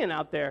playing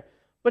out there."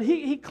 But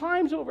he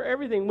climbs over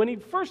everything. When he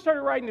first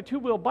started riding a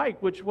two-wheel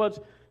bike, which was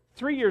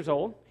 3 years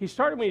old, he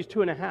started when he was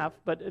 2.5,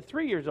 but at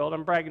 3 years old,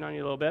 I'm bragging on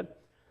you a little bit,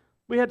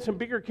 we had some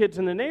bigger kids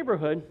in the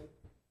neighborhood,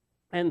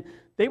 and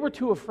they were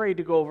too afraid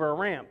to go over a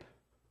ramp.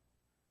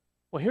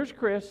 Well, here's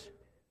Chris,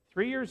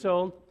 3 years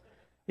old.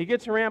 He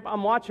gets a ramp.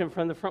 I'm watching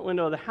from the front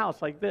window of the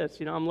house like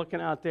this. I'm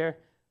looking out there.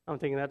 I'm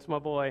thinking, that's my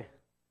boy.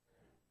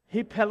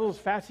 He pedals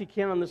as fast as he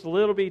can on this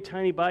little bitty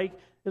tiny bike.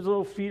 His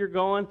little feet are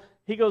going.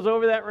 He goes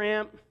over that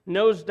ramp,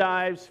 nose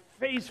dives,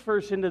 face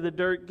first into the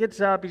dirt,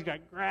 gets up. He's got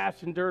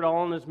grass and dirt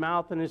all in his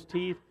mouth and his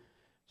teeth.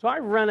 So I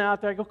run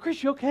out there. I go,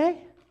 "Chris, you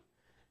okay?"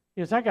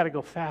 He goes, "I got to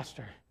go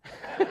faster."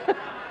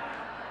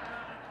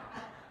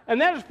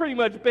 And that has pretty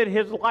much been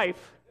his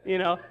life,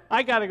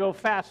 I got to go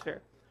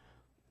faster.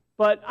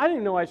 But I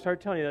didn't know I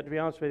started telling you that, to be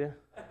honest with you.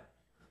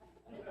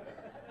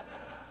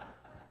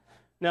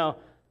 No,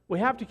 we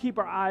have to keep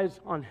our eyes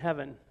on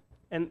heaven.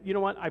 And you know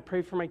what? I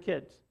pray for my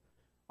kids.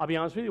 I'll be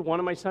honest with you, one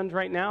of my sons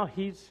right now,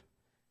 he's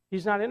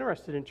not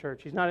interested in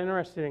church. He's not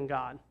interested in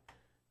God.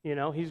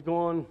 He's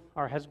going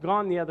or has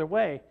gone the other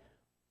way.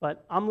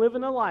 But I'm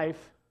living a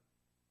life,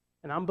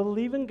 and I'm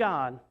believing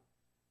God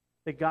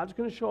that God's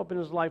going to show up in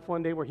his life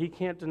one day where he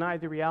can't deny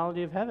the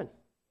reality of heaven.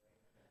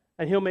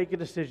 And he'll make a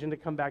decision to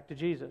come back to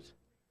Jesus.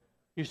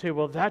 You say,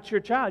 "Well, that's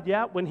your child."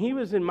 Yeah, when he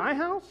was in my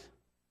house,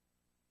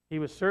 he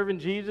was serving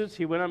Jesus.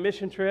 He went on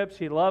mission trips.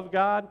 He loved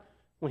God.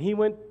 When he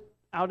went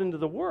out into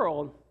the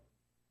world,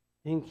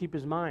 he didn't keep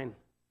his mind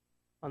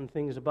on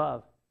things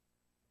above.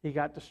 He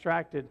got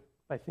distracted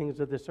by things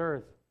of this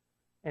earth,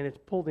 and it's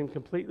pulled him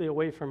completely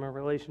away from a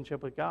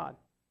relationship with God.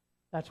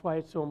 That's why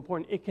it's so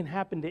important. It can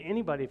happen to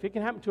anybody. If it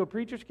can happen to a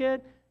preacher's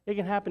kid, it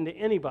can happen to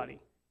anybody.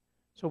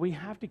 So we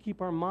have to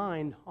keep our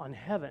mind on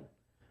heaven.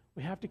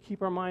 We have to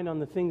keep our mind on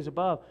the things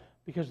above,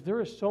 because there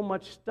is so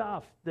much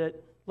stuff that,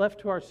 left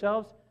to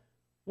ourselves,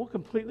 we'll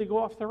completely go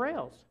off the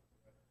rails.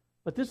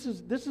 But this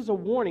is a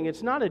warning.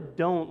 It's not a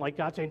don't, like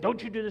God saying,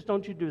 "Don't you do this,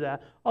 don't you do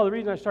that." Oh, the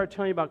reason I started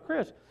telling you about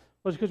Chris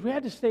was because we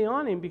had to stay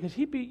on him, because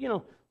he'd be,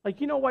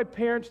 why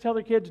parents tell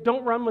their kids,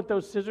 "Don't run with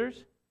those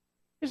scissors"?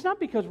 It's not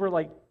because we're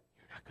like,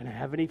 "You're not going to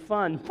have any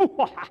fun."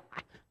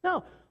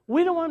 No,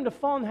 we don't want them to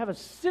fall and have a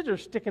scissor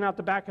sticking out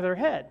the back of their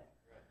head.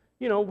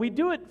 We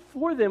do it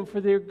for them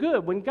for their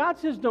good. When God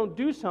says don't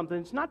do something,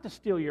 it's not to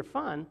steal your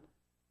fun.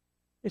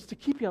 It's to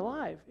keep you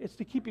alive. It's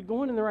to keep you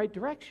going in the right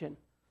direction.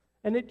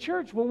 And at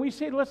church, when we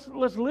say let's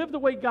live the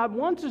way God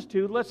wants us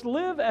to, let's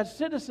live as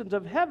citizens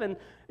of heaven,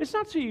 it's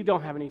not so you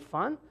don't have any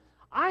fun.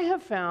 I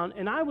have found,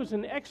 and I was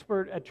an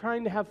expert at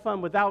trying to have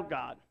fun without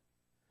God.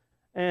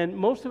 And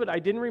most of it I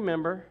didn't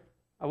remember.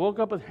 I woke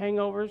up with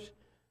hangovers.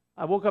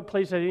 I woke up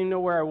places I didn't even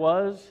know where I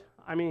was.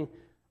 I mean,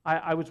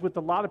 I was with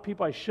a lot of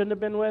people I shouldn't have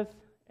been with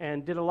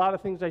and did a lot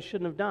of things I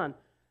shouldn't have done.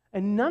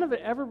 And none of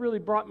it ever really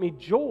brought me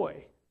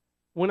joy.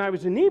 When I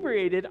was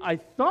inebriated, I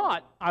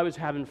thought I was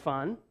having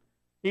fun.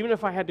 Even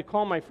if I had to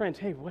call my friends,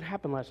 "Hey, what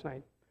happened last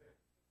night?"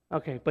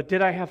 Okay, but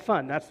did I have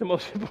fun? That's the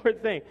most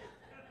important thing.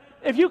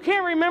 If you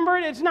can't remember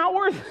it, it's not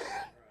worth it.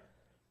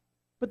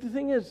 But the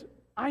thing is,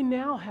 I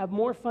now have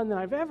more fun than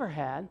I've ever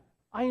had.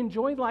 I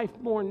enjoy life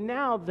more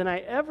now than I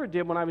ever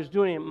did when I was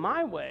doing it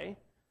my way.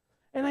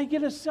 And I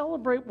get to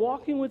celebrate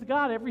walking with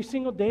God every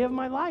single day of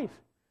my life.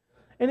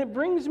 And it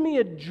brings me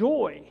a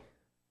joy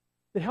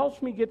that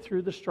helps me get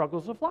through the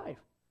struggles of life.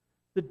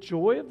 The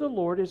joy of the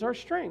Lord is our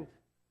strength.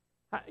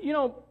 You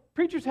know,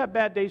 preachers have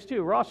bad days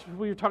too. Ross,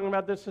 we were talking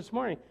about this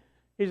morning.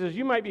 He says,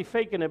 you might be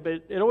faking it,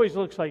 but it always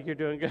looks like you're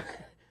doing good.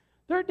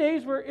 There are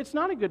days where it's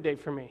not a good day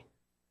for me.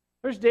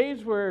 There's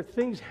days where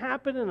things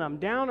happen and I'm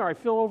down or I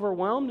feel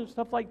overwhelmed and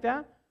stuff like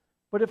that.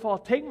 But if I'll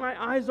take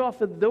my eyes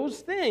off of those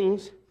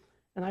things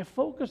and I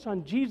focus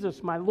on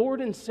Jesus, my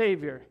Lord and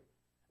Savior,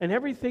 and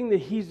everything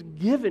that He's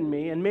given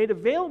me and made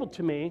available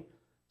to me,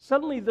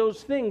 suddenly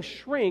those things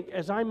shrink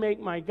as I make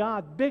my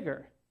God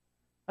bigger.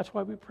 That's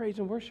why we praise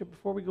and worship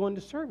before we go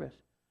into service.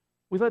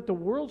 We let the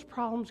world's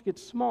problems get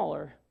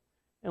smaller,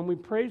 and we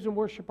praise and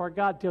worship our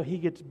God till He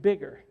gets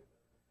bigger.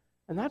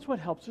 And that's what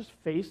helps us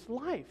face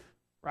life,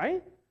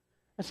 right?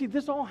 And see,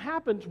 this all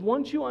happens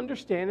once you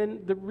understand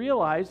and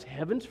realize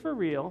heaven's for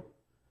real.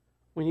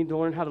 We need to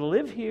learn how to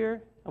live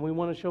here, and we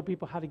want to show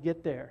people how to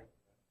get there.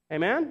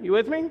 Amen? You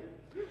with me?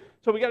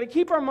 So we got to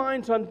keep our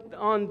minds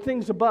on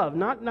things above,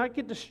 not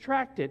get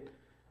distracted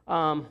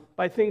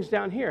by things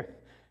down here.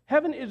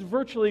 Heaven is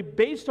virtually,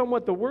 based on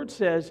what the Word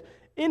says,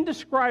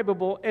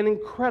 indescribable and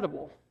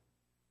incredible.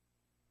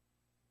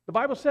 The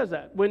Bible says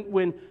that.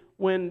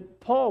 When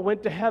Paul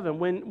went to heaven,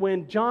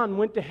 when John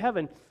went to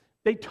heaven,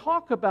 they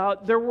talk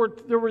about there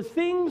were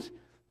things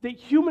that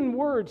human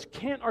words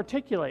can't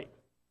articulate.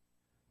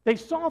 They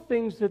saw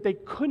things that they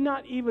could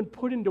not even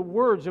put into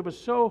words. It was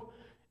so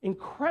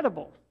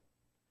incredible.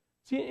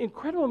 See,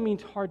 incredible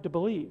means hard to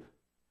believe.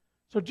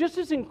 So just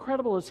as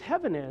incredible as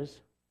heaven is,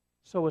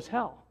 so is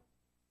hell.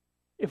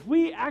 If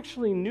we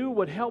actually knew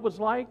what hell was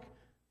like,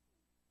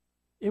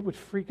 it would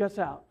freak us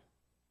out.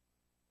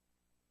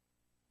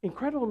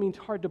 Incredible means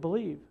hard to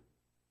believe.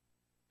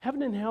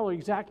 Heaven and hell are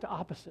exact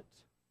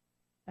opposites.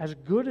 As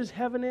good as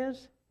heaven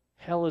is,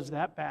 hell is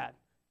that bad.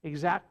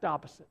 Exact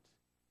opposites.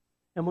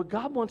 And what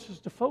God wants us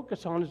to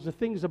focus on is the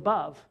things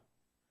above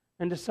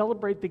and to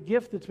celebrate the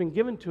gift that's been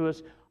given to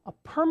us, a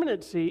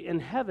permanency in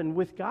heaven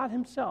with God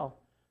Himself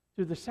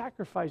through the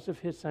sacrifice of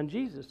His Son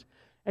Jesus.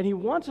 And He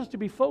wants us to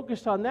be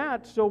focused on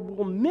that so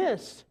we'll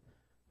miss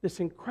this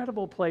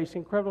incredible place,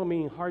 incredible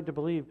meaning hard to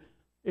believe.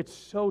 It's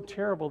so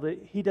terrible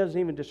that He doesn't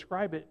even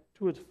describe it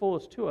to its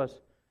fullest to us.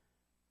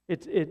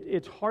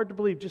 It's hard to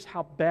believe just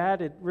how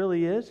bad it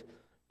really is,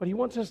 but He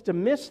wants us to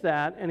miss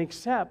that and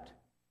accept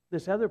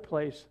this other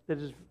place that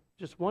is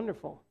just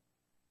wonderful.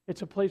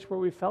 It's a place where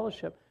we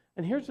fellowship.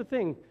 And here's the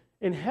thing,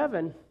 in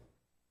heaven,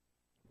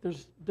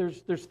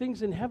 there's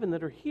things in heaven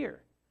that are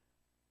here.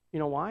 You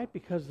know why?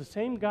 Because the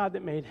same God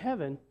that made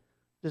heaven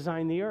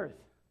designed the earth.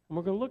 And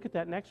we're going to look at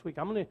that next week.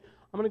 I'm going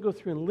to go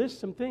through and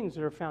list some things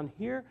that are found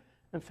here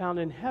and found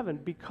in heaven,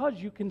 because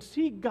you can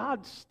see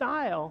God's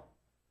style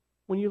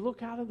when you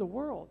look out of the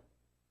world.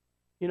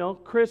 You know,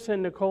 Chris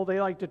and Nicole, they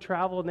like to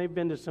travel, and they've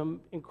been to some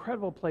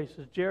incredible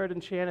places. Jared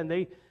and Shannon,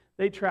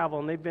 they travel,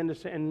 and they've been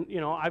to, and you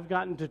know, I've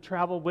gotten to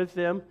travel with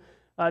them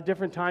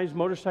different times,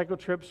 motorcycle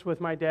trips with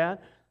my dad,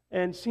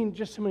 and seen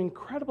just some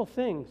incredible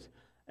things.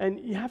 And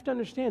you have to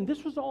understand,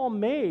 this was all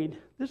made,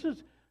 this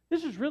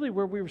is really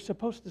where we were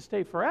supposed to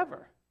stay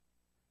forever.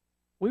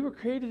 We were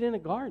created in a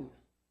garden.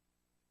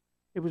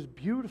 It was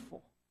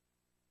beautiful.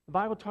 The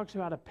Bible talks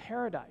about a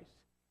paradise.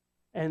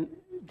 And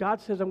God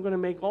says, I'm going to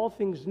make all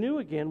things new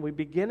again. We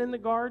begin in the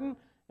garden,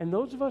 and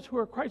those of us who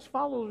are Christ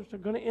followers are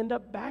going to end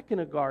up back in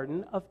a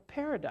garden of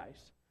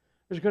paradise.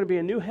 There's going to be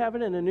a new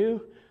heaven and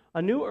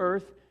a new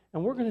earth,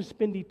 and we're going to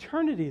spend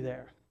eternity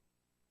there.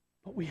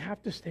 But we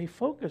have to stay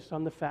focused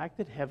on the fact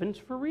that heaven's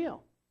for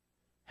real.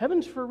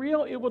 Heaven's for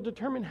real, it will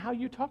determine how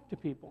you talk to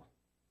people.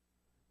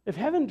 If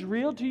heaven's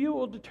real to you, it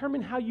will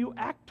determine how you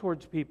act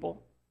towards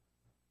people.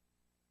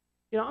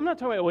 You know, I'm not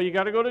talking about, well, you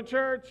got to go to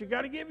church, you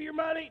got to give your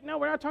money. No,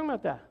 we're not talking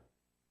about that.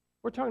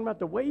 We're talking about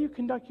the way you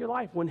conduct your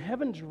life. When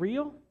heaven's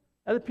real,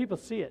 other people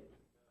see it.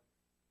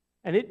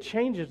 And it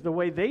changes the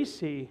way they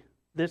see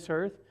this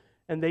earth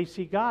and they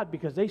see God,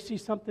 because they see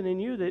something in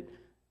you that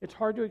it's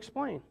hard to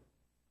explain.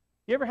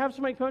 You ever have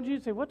somebody come to you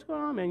and say, what's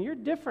going on, man? You're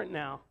different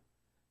now.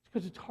 It's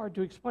because it's hard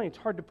to explain. It's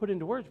hard to put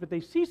into words, but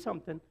they see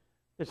something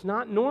that's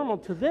not normal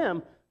to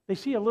them. They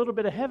see a little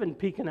bit of heaven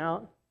peeking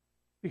out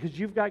because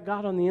you've got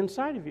God on the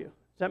inside of you.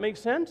 Does that make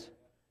sense?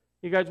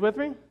 You guys with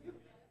me?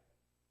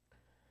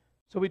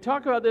 So we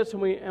talk about this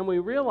and we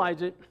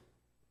realize it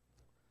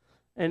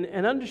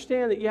and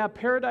understand that, yeah,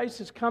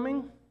 paradise is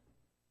coming.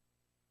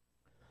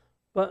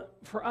 But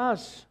for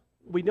us,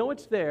 we know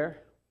it's there,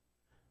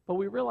 but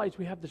we realize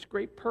we have this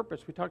great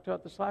purpose. We talked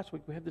about this last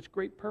week. We have this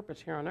great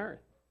purpose here on earth.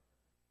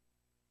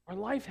 Our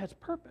life has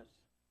purpose.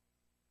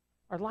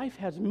 Our life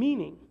has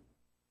meaning.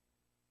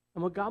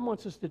 And what God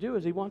wants us to do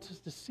is He wants us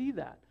to see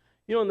that.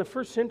 You know, in the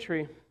first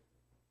century,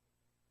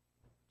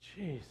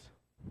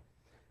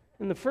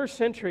 in the first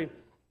century,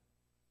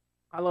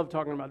 I love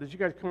talking about this. You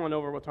guys come on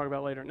over, we'll talk about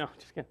it later. No,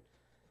 just kidding.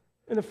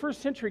 In the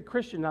first century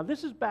Christian, now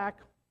this is back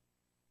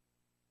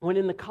when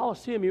in the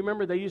Colosseum, you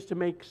remember they used to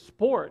make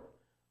sport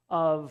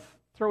of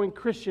throwing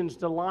Christians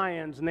to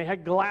lions, and they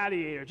had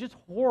gladiators, just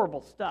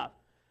horrible stuff.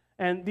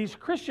 And these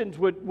Christians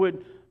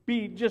would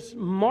be just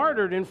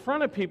martyred in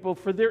front of people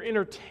for their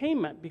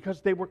entertainment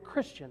because they were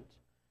Christians.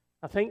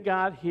 Now, thank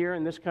God here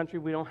in this country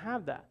we don't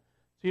have that.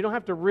 So you don't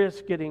have to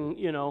risk getting,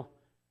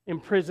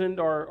 imprisoned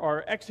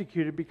or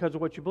executed because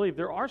of what you believe.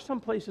 There are some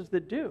places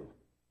that do.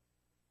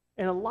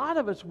 And a lot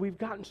of us, we've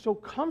gotten so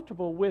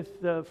comfortable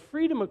with the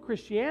freedom of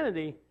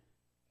Christianity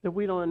that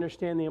we don't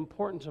understand the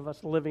importance of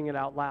us living it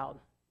out loud.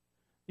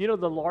 You know,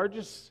 the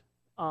largest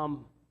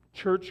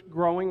church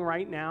growing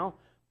right now,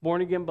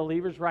 born-again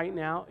believers right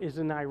now, is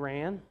in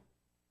Iran,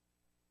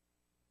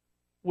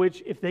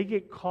 which if they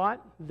get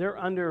caught, they're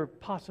under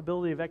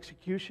possibility of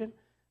execution.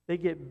 They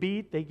get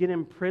beat, they get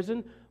in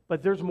prison,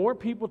 but there's more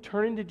people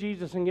turning to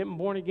Jesus and getting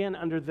born again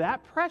under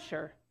that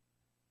pressure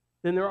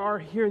than there are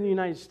here in the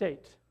United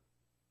States.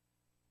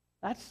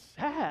 That's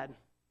sad.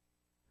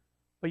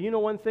 But you know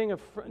one thing,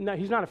 no,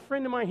 he's not a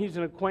friend of mine, he's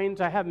an acquaintance.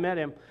 I have met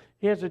him.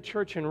 He has a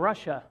church in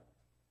Russia.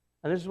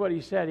 And this is what he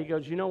said. He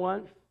goes, you know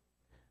what?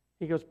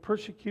 He goes,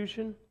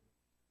 persecution,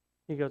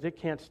 he goes, it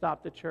can't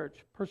stop the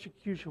church.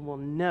 Persecution will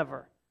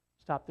never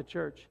stop the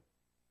church.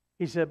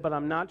 He said, but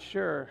I'm not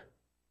sure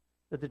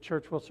that the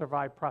church will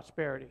survive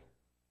prosperity.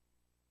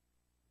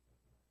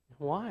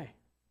 Why?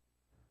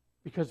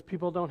 Because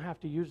people don't have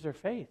to use their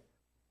faith.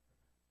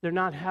 They're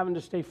not having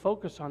to stay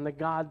focused on the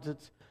God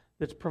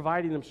that's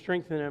providing them,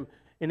 strengthening them,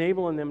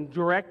 enabling them,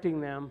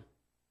 directing them.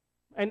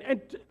 And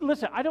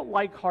listen, I don't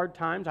like hard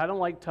times. I don't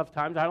like tough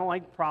times. I don't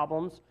like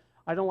problems.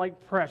 I don't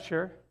like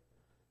pressure.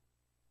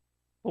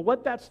 But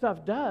what that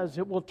stuff does,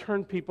 it will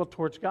turn people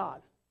towards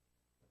God.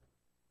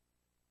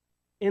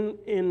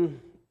 In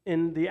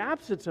the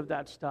absence of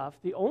that stuff,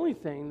 the only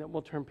thing that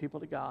will turn people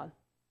to God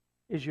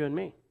is you and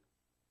me.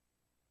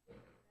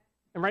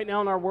 And right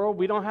now in our world,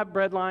 we don't have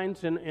bread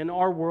lines in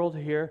our world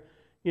here.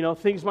 You know,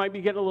 things might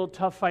be getting a little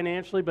tough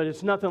financially, but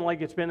it's nothing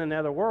like it's been in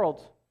other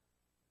worlds.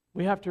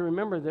 We have to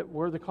remember that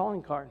we're the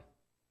calling card.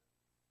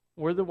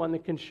 We're the one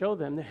that can show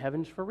them the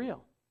heaven's for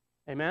real.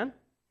 Amen?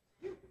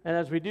 And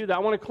as we do that, I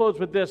want to close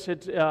with this.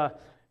 It's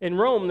in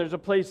Rome, there's a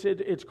place,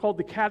 it's called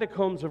the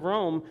Catacombs of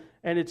Rome,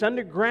 and it's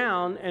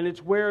underground, and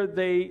it's where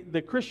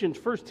the Christians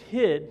first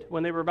hid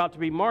when they were about to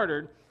be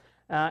martyred.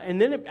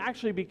 And then it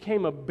actually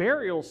became a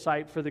burial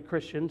site for the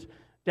Christians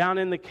down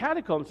in the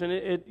catacombs.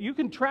 And you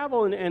can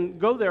travel and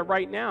go there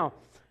right now.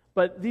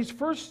 But these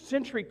first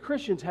century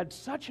Christians had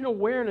such an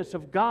awareness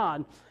of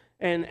God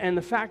and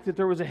the fact that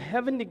there was a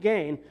heaven to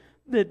gain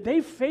that they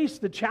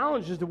faced the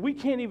challenges that we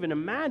can't even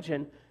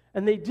imagine.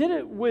 And they did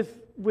it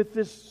with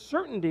this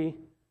certainty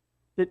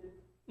that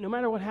no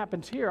matter what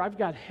happens here, I've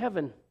got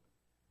heaven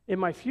in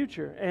my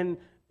future. And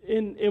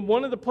in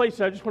one of the places,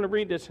 I just want to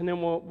read this and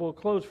then we'll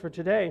close for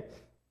today.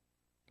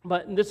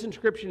 But this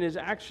inscription is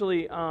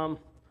actually on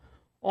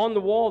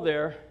the wall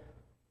there.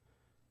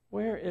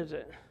 Where is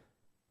it?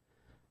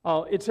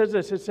 Oh, it says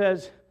this. It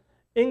says,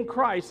 in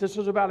Christ, this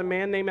was about a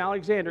man named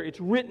Alexander. It's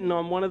written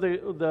on one of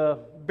the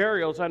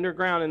burials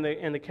underground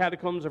in the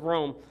catacombs of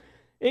Rome.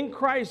 In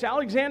Christ,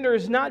 Alexander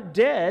is not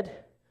dead,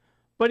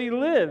 but he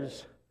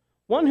lives.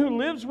 One who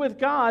lives with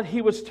God,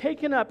 he was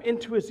taken up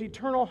into his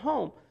eternal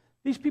home.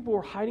 These people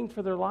were hiding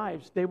for their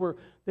lives. They were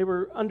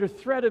under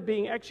threat of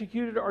being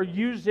executed or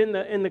used in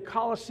the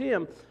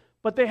Colosseum.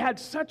 But they had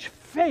such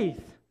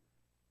faith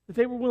that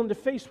they were willing to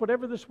face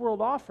whatever this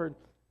world offered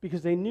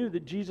because they knew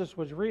that Jesus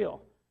was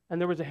real and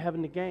there was a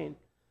heaven to gain.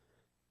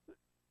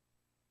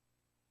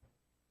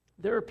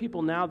 There are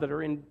people now that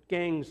are in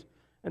gangs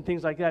and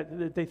things like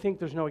that they think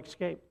there's no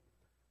escape.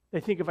 They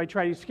think if I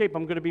try to escape,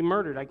 I'm going to be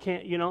murdered. I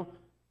can't,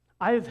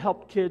 I have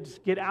helped kids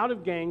get out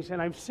of gangs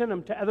and I've sent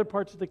them to other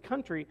parts of the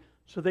country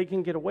so they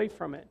can get away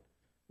from it.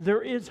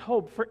 There is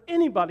hope for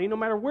anybody, no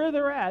matter where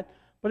they're at,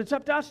 but it's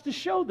up to us to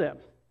show them.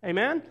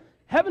 Amen?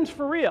 Heaven's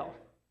for real.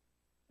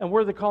 And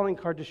we're the calling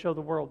card to show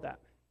the world that.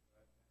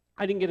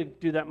 I didn't get to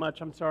do that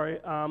much, I'm sorry.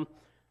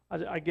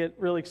 I get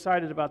really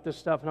excited about this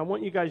stuff, and I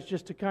want you guys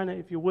just to kind of,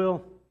 if you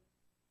will,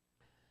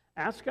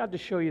 ask God to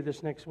show you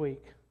this next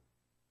week.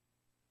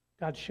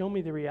 God, show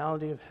me the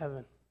reality of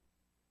heaven.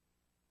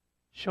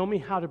 Show me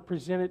how to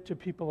present it to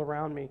people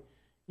around me.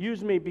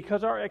 Use me,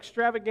 because our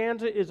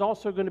extravaganza is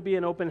also going to be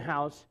an open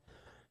house.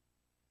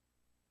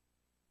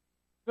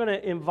 We're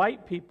going to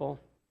invite people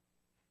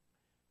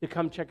to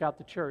come check out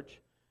the church.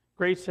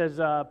 Grace has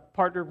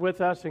partnered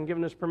with us and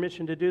given us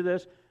permission to do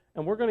this,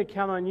 and we're going to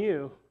count on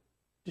you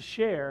to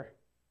share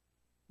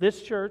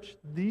this church,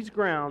 these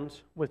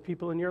grounds, with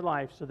people in your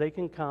life so they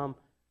can come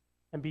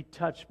and be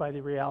touched by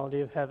the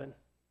reality of heaven,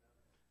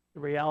 the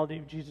reality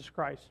of Jesus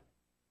Christ.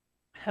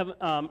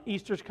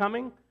 Easter's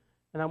coming,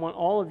 and I want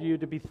all of you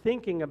to be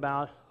thinking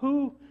about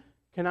who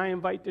can I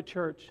invite to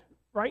church.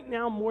 Right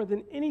now, more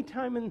than any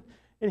time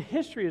in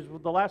history, is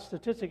the last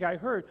statistic I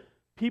heard,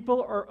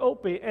 people are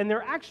open, and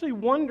they're actually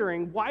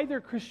wondering why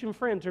their Christian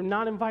friends are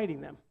not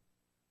inviting them.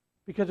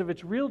 Because if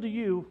it's real to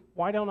you,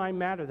 why don't I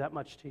matter that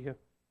much to you?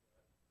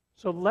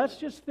 So let's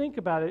just think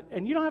about it.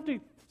 And you don't have to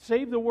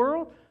save the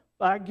world,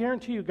 but I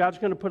guarantee you God's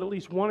going to put at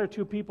least one or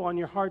two people on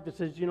your heart that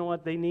says, you know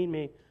what, they need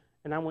me,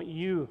 and I want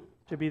you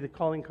to be the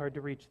calling card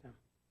to reach them.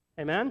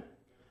 Amen?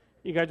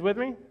 You guys with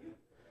me?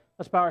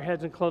 Let's bow our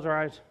heads and close our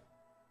eyes.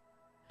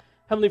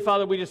 Heavenly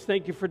Father, we just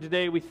thank you for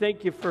today. We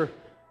thank you for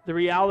the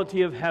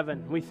reality of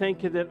heaven. We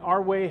thank you that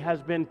our way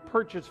has been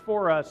purchased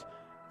for us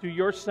through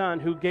your Son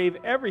who gave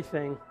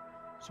everything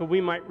so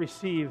we might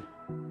receive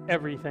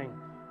everything.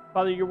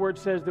 Father, your word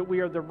says that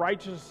we are the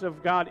righteousness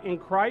of God in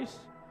Christ.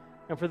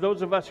 And for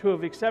those of us who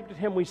have accepted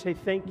him, we say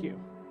thank you.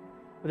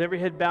 With every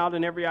head bowed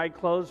and every eye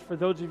closed, for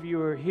those of you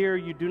who are here,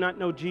 you do not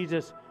know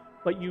Jesus,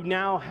 but you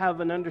now have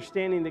an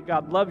understanding that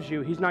God loves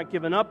you. He's not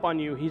given up on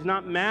you. He's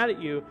not mad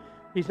at you.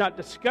 He's not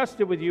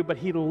disgusted with you, but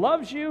he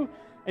loves you,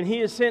 and he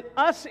has sent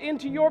us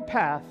into your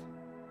path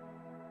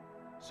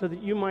so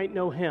that you might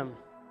know him.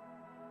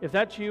 If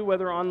that's you,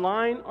 whether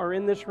online or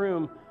in this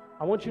room,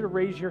 I want you to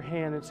raise your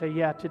hand and say,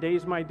 yeah,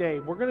 today's my day.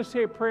 We're going to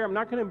say a prayer. I'm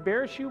not going to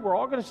embarrass you. We're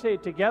all going to say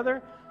it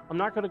together. I'm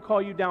not going to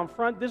call you down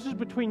front. This is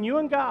between you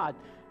and God.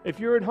 If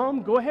you're at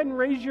home, go ahead and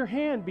raise your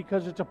hand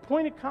because it's a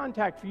point of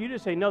contact for you to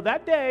say, no,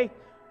 that day,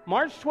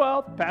 March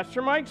 12th,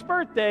 Pastor Mike's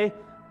birthday,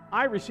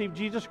 I received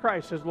Jesus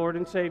Christ as Lord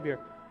and Savior.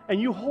 And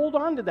you hold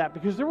on to that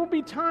because there will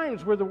be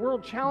times where the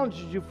world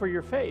challenges you for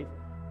your faith.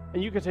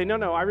 And you can say,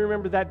 no, I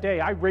remember that day.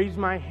 I raised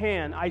my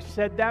hand. I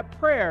said that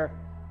prayer.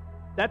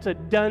 That's a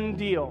done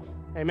deal.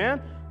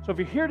 Amen? So if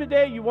you're here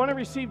today, you want to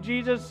receive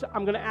Jesus,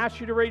 I'm going to ask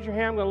you to raise your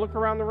hand. I'm going to look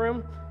around the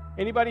room.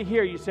 Anybody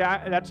here, you say,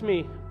 that's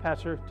me,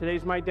 Pastor.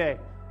 Today's my day.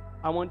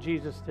 I want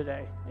Jesus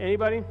today.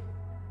 Anybody?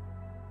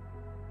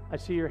 I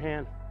see your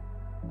hand.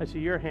 I see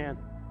your hand.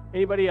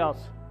 Anybody else?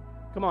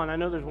 Come on, I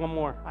know there's one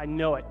more. I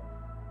know it.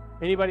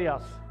 Anybody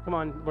else? Come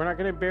on, we're not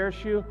going to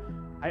embarrass you.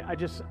 I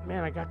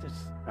got this.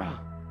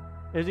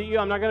 Is it you?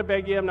 I'm not going to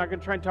beg you. I'm not going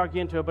to try and talk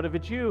you into it. But if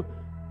it's you,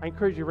 I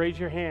encourage you, raise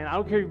your hand. I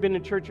don't care if you've been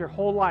in church your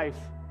whole life.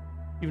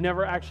 You've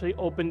never actually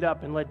opened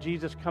up and let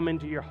Jesus come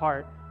into your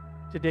heart.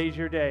 Today's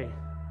your day.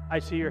 I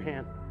see your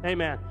hand.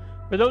 Amen.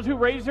 For those who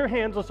raise their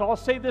hands, let's all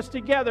say this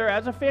together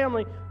as a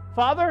family.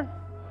 Father,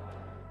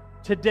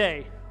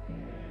 today,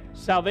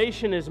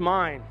 salvation is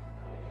mine.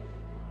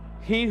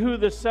 He who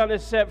the Son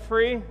has set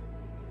free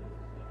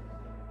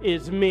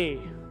is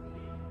me.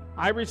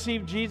 I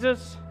receive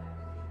Jesus,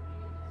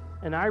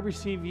 and I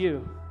receive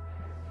you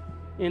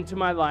into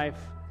my life.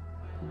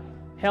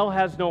 Hell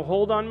has no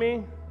hold on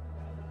me.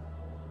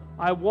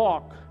 I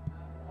walk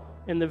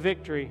in the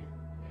victory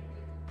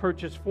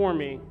purchased for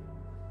me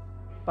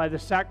by the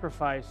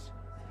sacrifice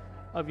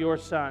of your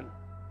Son.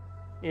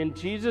 In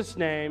Jesus'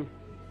 name.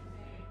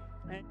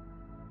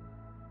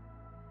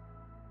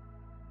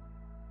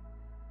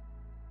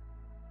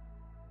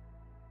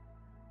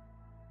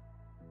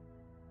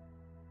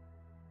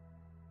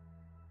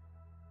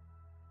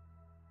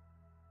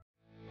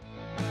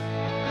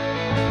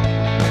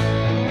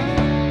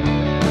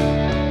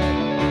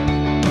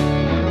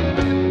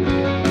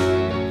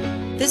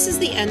 This is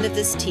the end of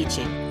this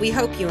teaching. We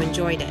hope you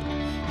enjoyed it.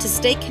 To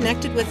stay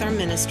connected with our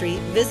ministry,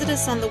 visit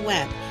us on the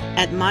web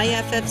at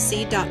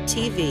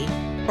myffc.tv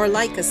or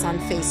like us on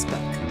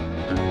Facebook.